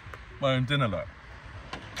even left my own dinner, look,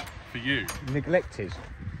 for you. Neglected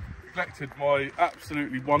My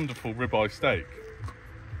absolutely wonderful ribeye steak,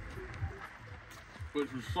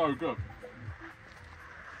 which was so good.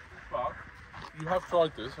 But you have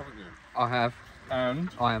tried this, haven't you? I have. And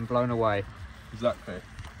I am blown away. exactly.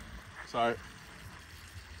 So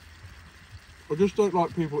I just don't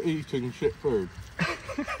like people eating shit food.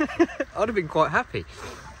 I'd have been quite happy.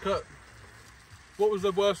 Kurt, what was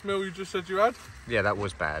the worst meal you just said you had? Yeah, that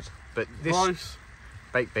was bad. But this Rice,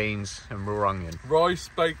 baked beans and raw onion. rice,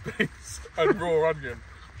 baked beans, and raw onion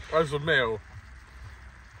as a meal.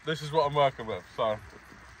 This is what I'm working with. So,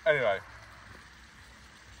 anyway,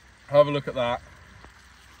 have a look at that.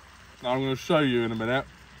 Now I'm going to show you in a minute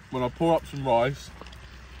when I pour up some rice,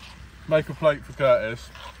 make a plate for Curtis,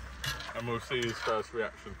 and we'll see his first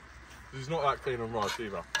reaction. He's not that keen on rice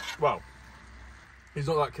either. Well, he's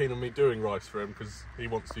not that keen on me doing rice for him because he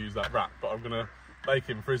wants to use that wrap, but I'm going to make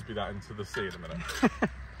him frisbee that into the sea in a minute.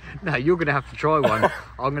 No, you're going to have to try one.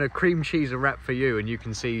 I'm going to cream cheese a wrap for you and you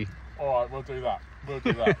can see. All right, we'll do that. We'll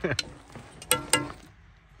do that.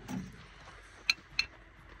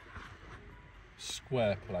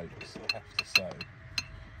 Square plates, I have to say.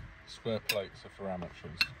 Square plates are for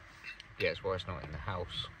amateurs. Yeah, it's why it's not in the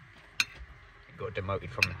house. It got demoted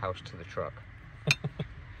from the house to the truck.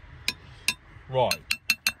 Right.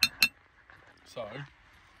 So.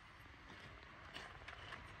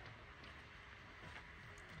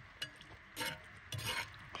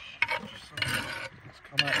 It's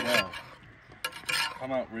come out well.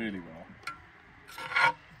 Come out really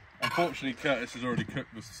well. Unfortunately, Curtis has already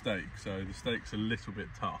cooked the steak, so the steak's a little bit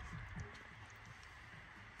tough.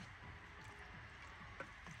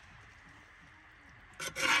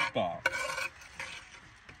 But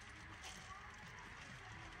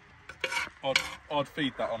I'd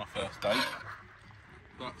feed that on a first date.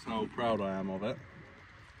 That's how proud I am of it.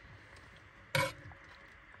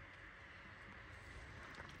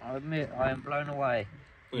 I admit, I am blown away.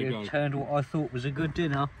 There you You've go. turned what I thought was a good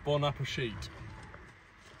dinner. Bon appetit.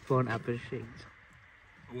 Bon appetit.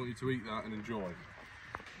 I want you to eat that and enjoy.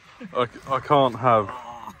 I can't have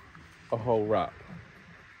a whole wrap.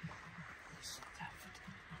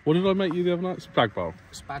 What did I make you the other night? Spag bowl.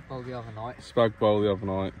 Spag bowl the other night. Spag bowl the other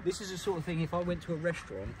night. This is the sort of thing, if I went to a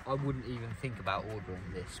restaurant, I wouldn't even think about ordering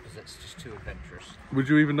this because it's just too adventurous. Would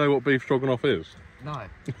you even know what beef stroganoff is? No.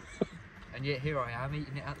 And yet here I am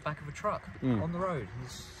eating it out the back of a truck on the road in the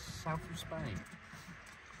south of Spain.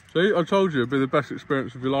 See, I told you it'd be the best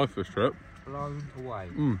experience of your life this trip. Blown away.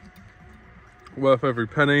 Worth every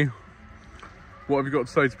penny. What have you got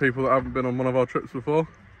to say to people that haven't been on one of our trips before?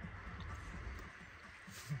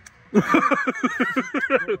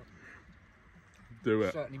 Do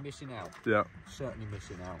it. Certainly missing out. Yeah. Certainly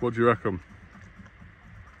missing out. What do you reckon?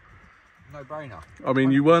 No brainer. I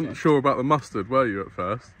mean, you weren't sure about the mustard, were you, at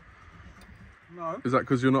first? No. Is that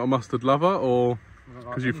because you're not a mustard lover, or I don't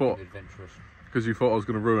like because you anything thought? adventurous. Because you thought I was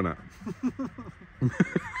going to ruin it.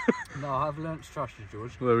 No, I've learnt to trust you,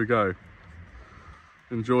 George. There we go.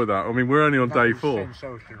 Enjoy that. I mean, we're only on That day was 4.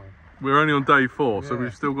 sensational. We're only on day 4, so Yeah.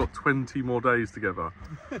 we've still got 20 more days together.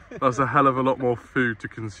 That's a hell of a lot more food to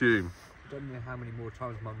consume. I don't know how many more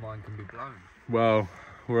times my mind can be blown. Well,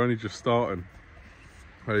 we're only just starting.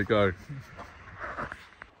 There you go.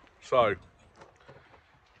 So, you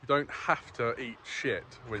don't have to eat shit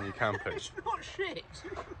when you're camping. It's not shit.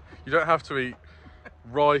 You don't have to eat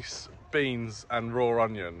rice, beans and raw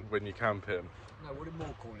onion when you're camping. No, what did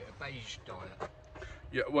Moore call it? A beige diet.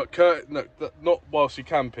 Yeah, well, not whilst you're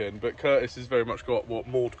camping, but Curtis has very much got what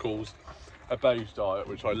Maud calls a beige diet,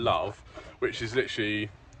 which I love, which is literally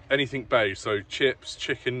anything beige. So chips,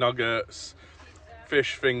 chicken nuggets,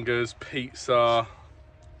 fish fingers, pizza.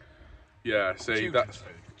 Yeah, see, Children's that's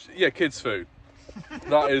food. yeah, kids' food.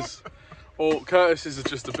 That is, or Curtis is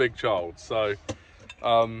just a big child, so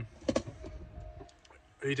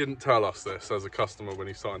he didn't tell us this as a customer when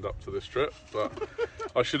he signed up to this trip, but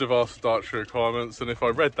I should have asked dietary requirements, and if I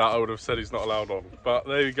read that I would have said he's not allowed on. But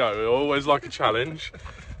there you go, I always like a challenge,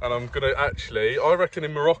 and I'm gonna actually, I reckon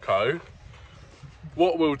in Morocco,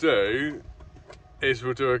 what we'll do is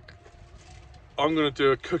I'm gonna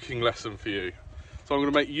do a cooking lesson for you. So I'm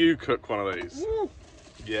gonna make you cook one of these. Woo.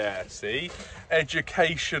 Yeah, see?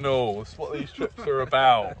 Educational, that's what these trips are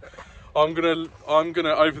about. I'm gonna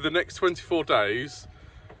over the next 24 days,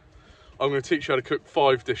 I'm going to teach you how to cook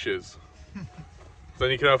 5 dishes.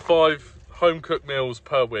 Then you can have 5 home cooked meals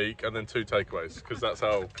per week and then 2 takeaways, because that's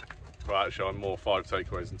how, well actually I'm more 5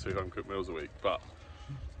 takeaways and 2 home cooked meals a week, but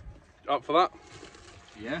up for that?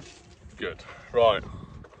 Yeah. Good. Right.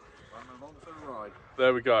 I'm along for the ride.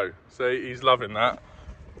 There we go. See, he's loving that.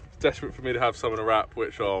 He's desperate for me to have some in a wrap,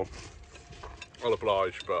 which I'll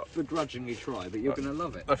oblige, but Begrudgingly try, but you're going to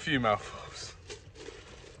love it. a few mouthfuls.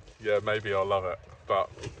 Yeah, maybe I'll love it, but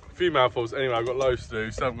a few mouthfuls. Anyway, I've got loads to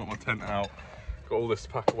do, still haven't got my tent out, got all this to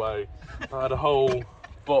pack away. I had a whole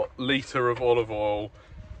litre of olive oil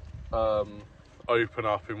open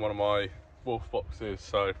up in one of my wolf boxes,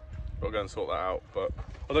 so I've got to go and sort that out, but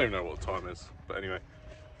I don't even know what the time is. But anyway,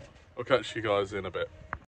 I'll catch you guys in a bit.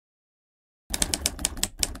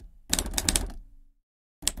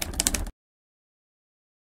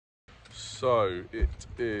 So it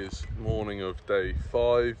is morning of day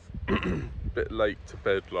 5. Bit late to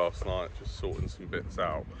bed last night, just sorting some bits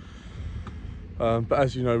out. But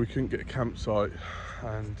as you know, we couldn't get a campsite,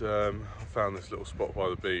 and I found this little spot by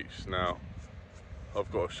the beach. Now,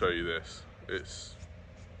 I've got to show you this. It's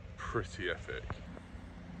pretty epic.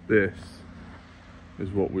 This is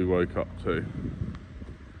what we woke up to.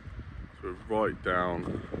 So we're right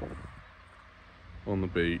down on the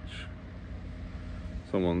beach.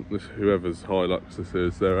 Whoever's Hilux this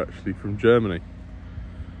is, they're actually from Germany.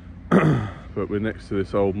 But we're next to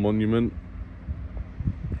this old monument,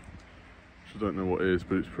 which I don't know what it is,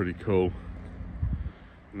 but it's pretty cool.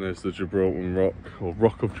 And there's the Gibraltar Rock, or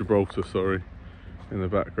Rock of Gibraltar, sorry, in the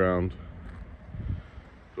background.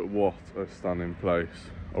 But what a stunning place.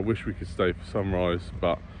 I wish we could stay for sunrise,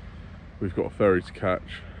 but we've got a ferry to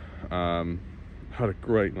catch. Had a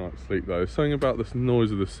great night's sleep though. There's something about this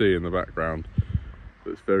noise of the sea in the background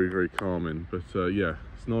that's very, very calming. But yeah,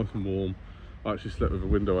 it's nice and warm. I actually slept with the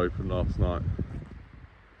window open last night.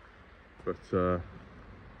 But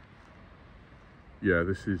yeah,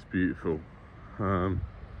 this is beautiful. There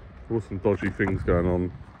were some dodgy things going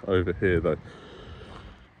on over here though.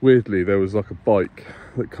 Weirdly, there was like a bike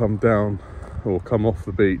that come down, or come off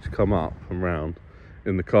the beach, come up and round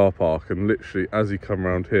in the car park, and literally as he come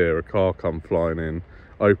round here, a car come flying in,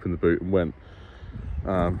 opened the boot and went.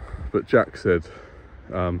 But Jack said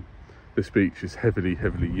this beach is heavily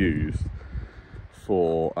used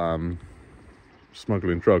for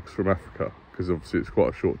smuggling drugs from Africa, because obviously it's quite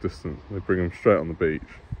a short distance. They bring them straight on the beach,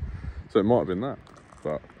 so it might have been that,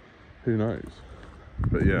 but who knows.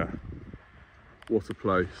 But yeah, what a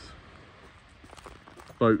place.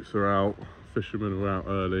 Boats are out, fishermen are out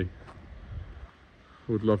early.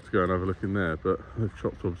 I would love to go and have a look in there, but they've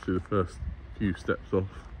chopped obviously the first few steps off.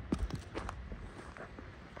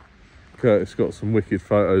 Curtis got some wicked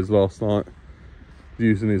photos last night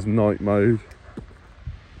using his night mode,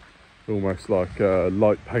 almost like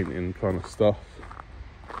light painting kind of stuff.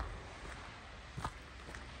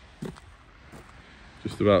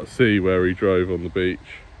 Just about to see where he drove on the beach,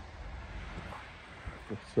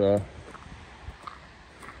 but that's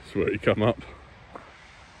where he come up.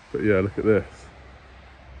 But yeah, look at this,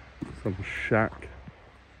 some shack.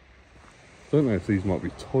 I don't know if these might be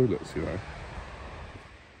toilets, you know.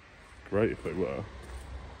 Great if they were.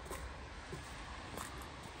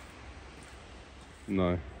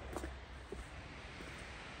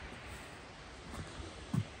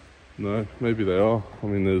 No, maybe they are. I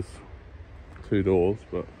mean, there's 2 doors,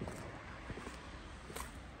 but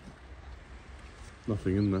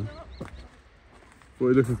nothing in there. What are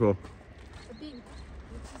you looking for? A bin,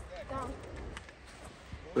 which is down.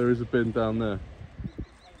 There is a bin down there.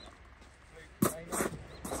 There is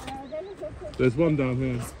also There's one down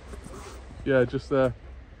here. Yeah, just there.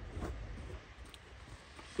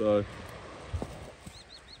 So,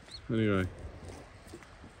 anyway,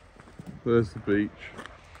 there's the beach.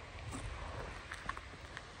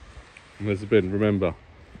 And there's the bin. Remember,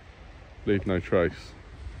 leave no trace.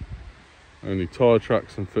 Only tyre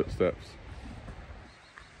tracks and footsteps.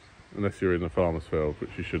 Unless you're in the farmer's field,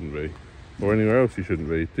 which you shouldn't be. Or anywhere else you shouldn't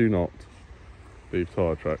be. Do not leave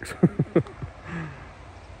tyre tracks.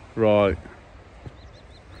 Right.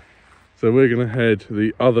 So we're going to head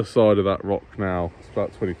the other side of that rock now. It's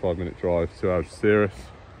about a 25-minute drive to Algeciras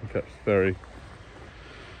and catch the ferry.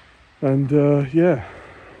 And yeah,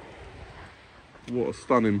 what a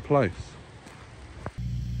stunning place.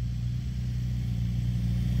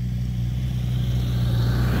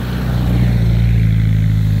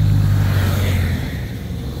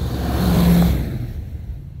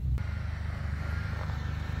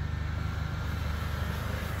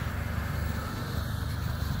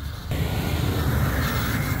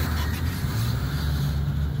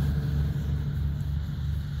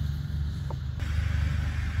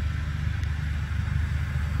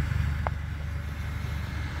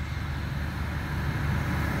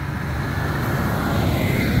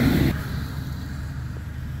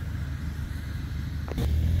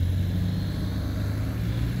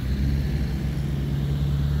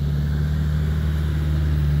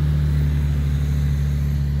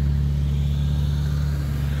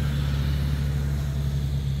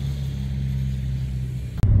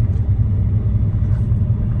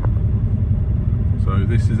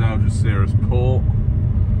 This is Algeciras port.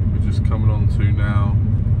 We're just coming on to now.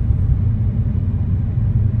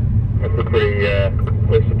 That's a pretty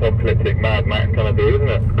post-apocalyptic Mad Max kind of view, isn't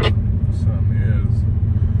it? It certainly is.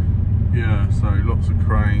 Yeah, so lots of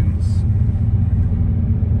cranes.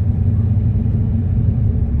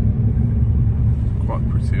 Quite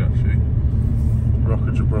pretty actually. Rock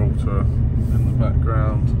of Gibraltar in the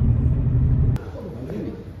background.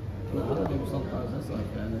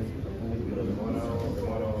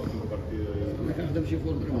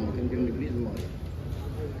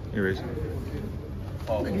 Here is.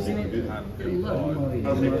 Oh, and takes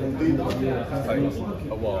a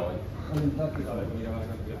while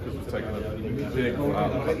because we've taken a vehicle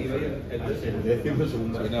out of the country. So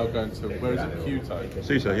we're now going to, where is it? Ceuta?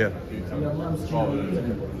 Ceuta, yeah.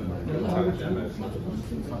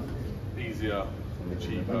 Easier,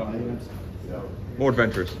 cheaper, More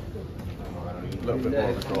adventurous. a little bit more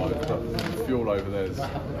of a drive, but the fuel over there is.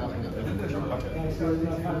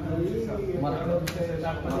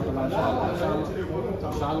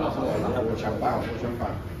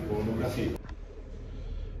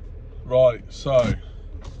 Right, so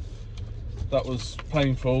that was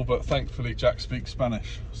painful, but thankfully Jack speaks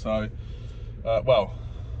Spanish, so well,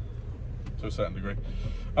 to a certain degree.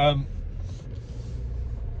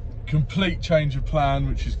 Complete change of plan,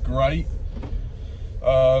 which is great.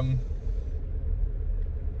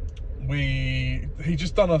 He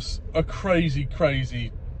just done us a crazy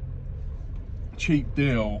cheap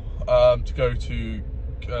deal to go to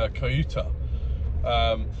Ceuta,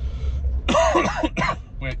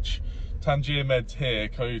 which Tangier Med's here.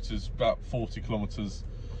 Ceuta's about 40 kilometers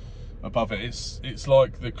above it. It's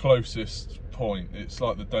like the closest point. It's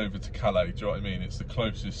like the Dover to Calais. Do you know what I mean? It's the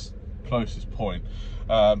closest point,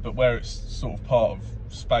 but where it's sort of part of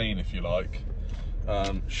Spain, if you like.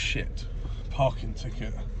 Shit, parking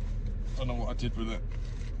ticket. I don't know what I did with it.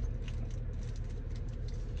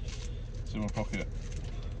 It's in my pocket,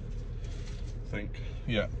 I think.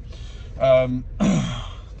 Yeah.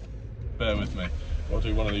 Bear with me. I'll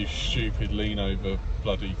do one of these stupid lean over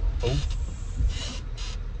bloody. Oh,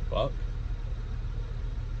 fuck.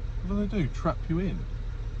 What do they do? Trap you in?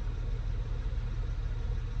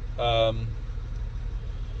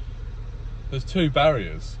 There's 2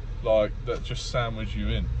 barriers, like, that just sandwich you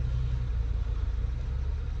in.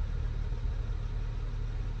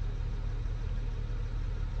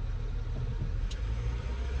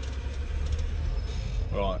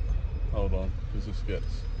 Right, hold on, because this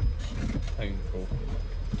gets painful.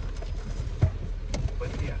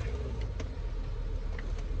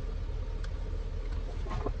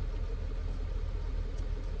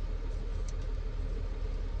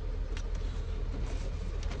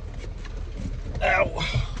 Ow!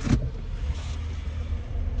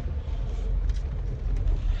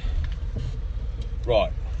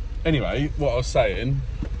 Right, anyway, what I was saying,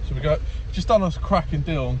 so we got just done a cracking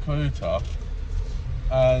deal on Ceuta,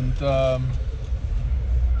 and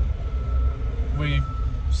we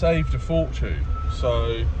saved a fortune.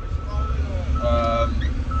 So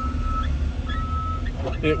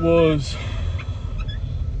it was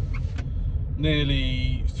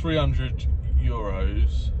nearly 300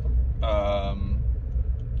 euros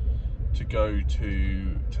to go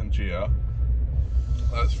to Tangier.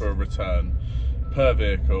 That's for a return per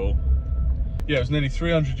vehicle. Yeah, it was nearly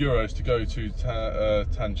 300 euros to go to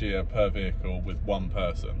Tangier per vehicle with one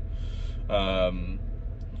person.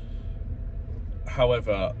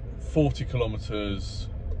 However, 40 kilometers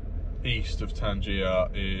east of Tangier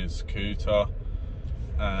is Ceuta,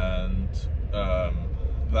 and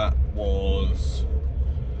that was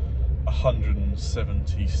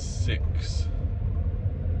 176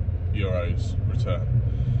 euros return.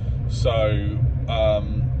 So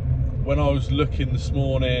when I was looking this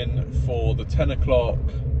morning for the 10 o'clock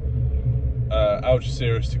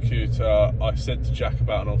Algeciras to Ceuta, I said to Jack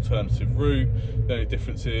about an alternative route. The only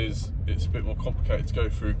difference is it's a bit more complicated to go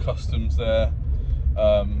through customs there,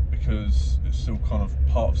 because it's still kind of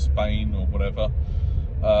part of Spain or whatever.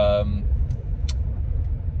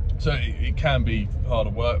 So it can be harder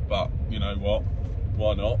work, but you know what?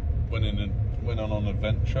 Why not? Went on an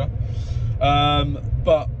adventure.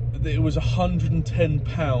 But it was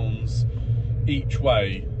 £110 each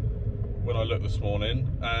way when I looked this morning,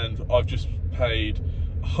 and I've just paid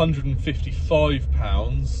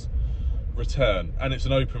 £155 return, and it's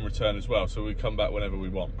an open return as well, so we come back whenever we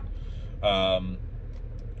want.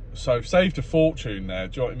 So saved a fortune there,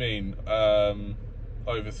 do you know what I mean?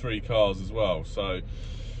 Over 3 cars as well. So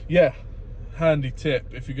yeah, handy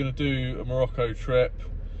tip if you're going to do a Morocco trip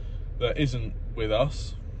that isn't with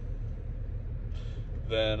us,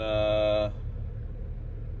 then go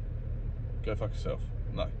fuck yourself.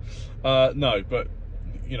 No, no, but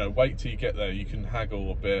you know, wait till you get there. You can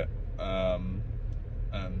haggle a bit, and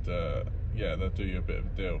yeah, they'll do you a bit of a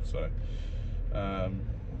deal. So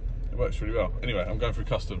it works really well. Anyway, I'm going through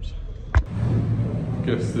customs.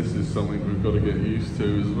 Guess this is something we've got to get used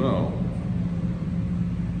to as well.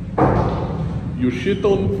 You shit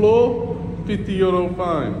on the floor, €50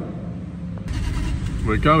 fine.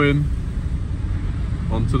 We're going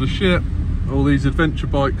onto the ship. All these adventure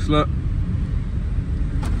bikes, look.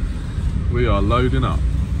 We are loading up.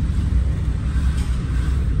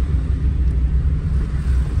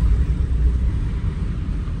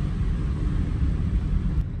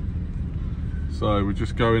 So we're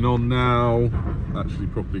just going on now, actually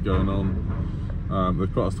properly going on.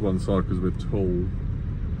 They've put us to one side because we're tall.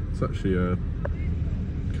 It's actually a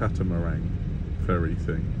catamaran ferry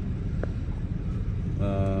thing.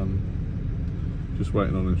 Just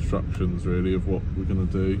waiting on instructions really of what we're going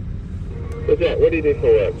to do. So Jack, what do you do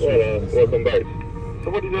for work? Well, work on boats.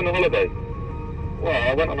 So what do you do on a holiday? Well,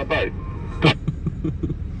 I went on a boat.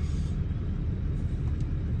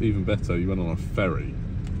 Even better, you went on a ferry.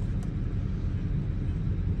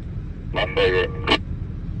 My favourite.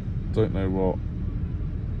 Don't know what.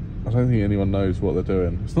 I don't think anyone knows what they're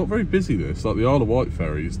doing. It's not very busy this. Like the Isle of Wight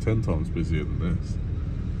ferry is 10 times busier than this.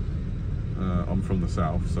 I'm from the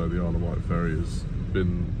south, so the Isle of Wight ferry has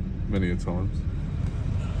been many a times.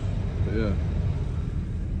 But yeah,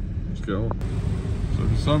 let's get on. So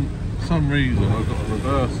for some reason I've got a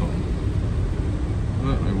reverse on. I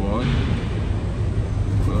don't know why,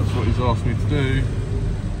 but that's what he's asked me to do.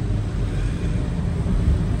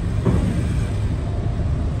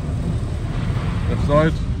 Left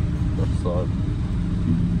side, left side.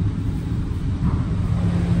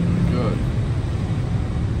 Good.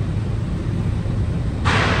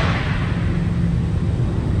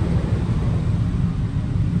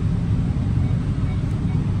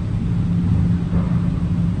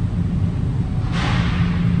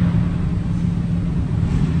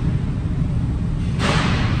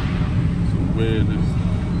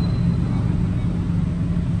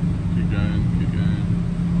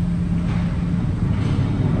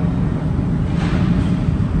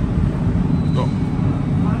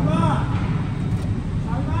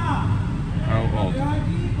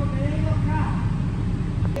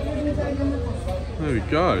 There we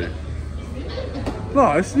go.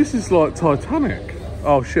 Nice, this is like Titanic.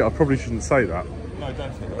 Oh shit, I probably shouldn't say that. No,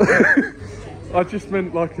 don't say that. I just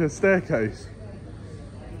meant like a staircase.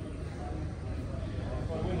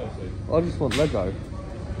 I just want Lego.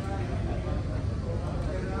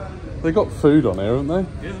 They got food on here, haven't they?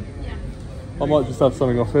 Yeah. I might just have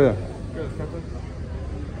something off here.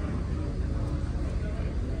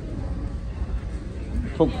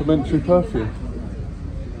 Complimentary perfume.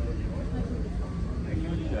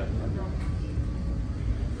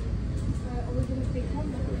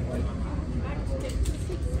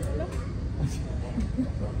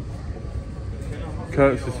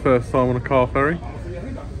 Kurtz's first time on a car ferry.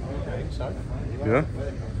 Yeah.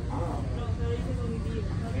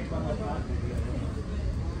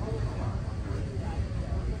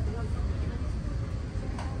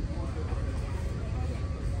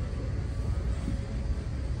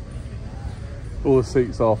 All the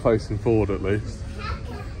seats are facing forward at least.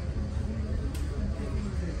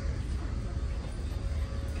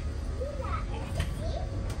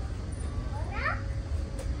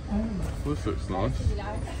 This looks nice.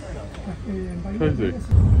 Cozy.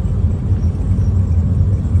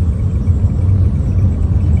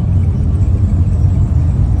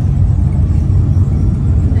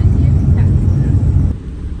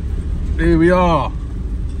 Here we are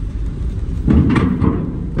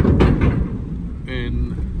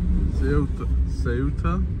in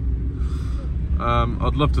Ceuta.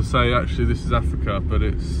 I'd love to say actually this is Africa, but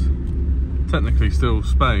it's technically still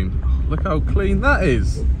Spain. Oh, look how clean that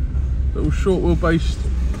is. Little short wheelbase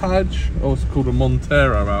Padge. Oh, it's called a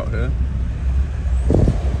Montero out here.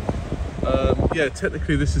 Yeah,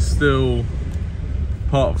 technically this is still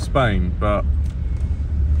part of Spain, but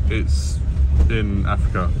it's in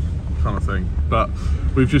Africa kind of thing. But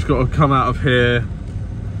we've just got to come out of here.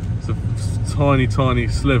 It's a tiny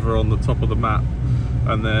sliver on the top of the map,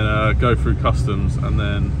 and then go through customs, and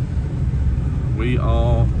then we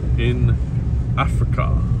are in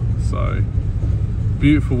Africa. So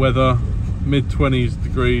beautiful weather, mid-20s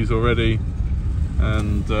degrees already,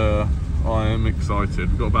 and I am excited.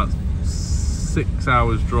 We've got about 6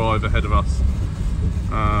 hours drive ahead of us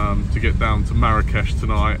to get down to Marrakesh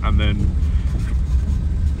tonight, and then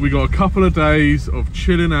we got a couple of days of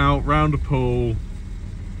chilling out round a pool,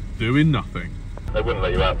 doing nothing. They wouldn't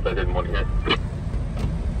let you out if they didn't want you.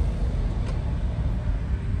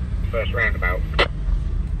 First roundabout.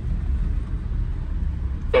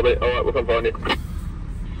 Bobby, alright, we'll come find you.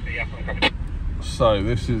 Yeah, I'm coming. So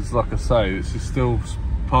this is, like I say, this is still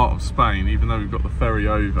part of Spain, even though we've got the ferry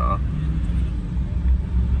over.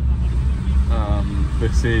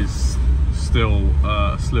 This is still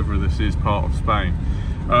a sliver of this is part of Spain.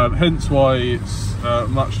 Hence why it's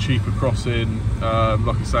much cheaper crossing.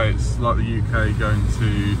 Like I say, it's like the UK going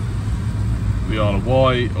to the Isle of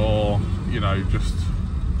Wight, or you know, just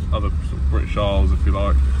other sort of British Isles if you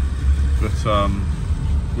like. But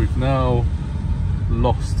we've now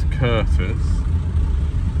lost Curtis.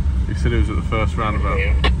 He said he was at the first roundabout,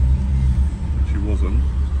 which he wasn't.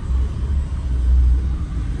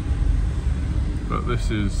 But this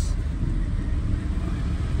is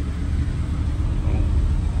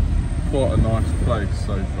quite a nice place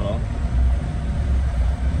so far.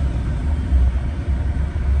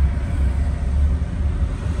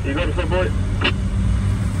 You got some boy?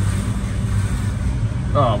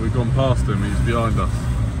 Ah, we've gone past him, he's behind us.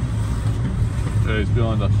 Yeah, he's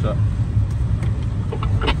behind us, chap.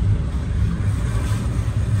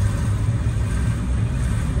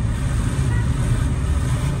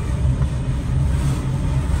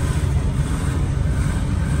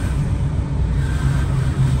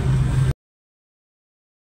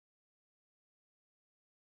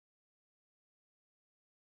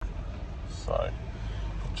 So,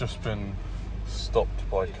 just been stopped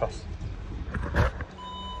by customs.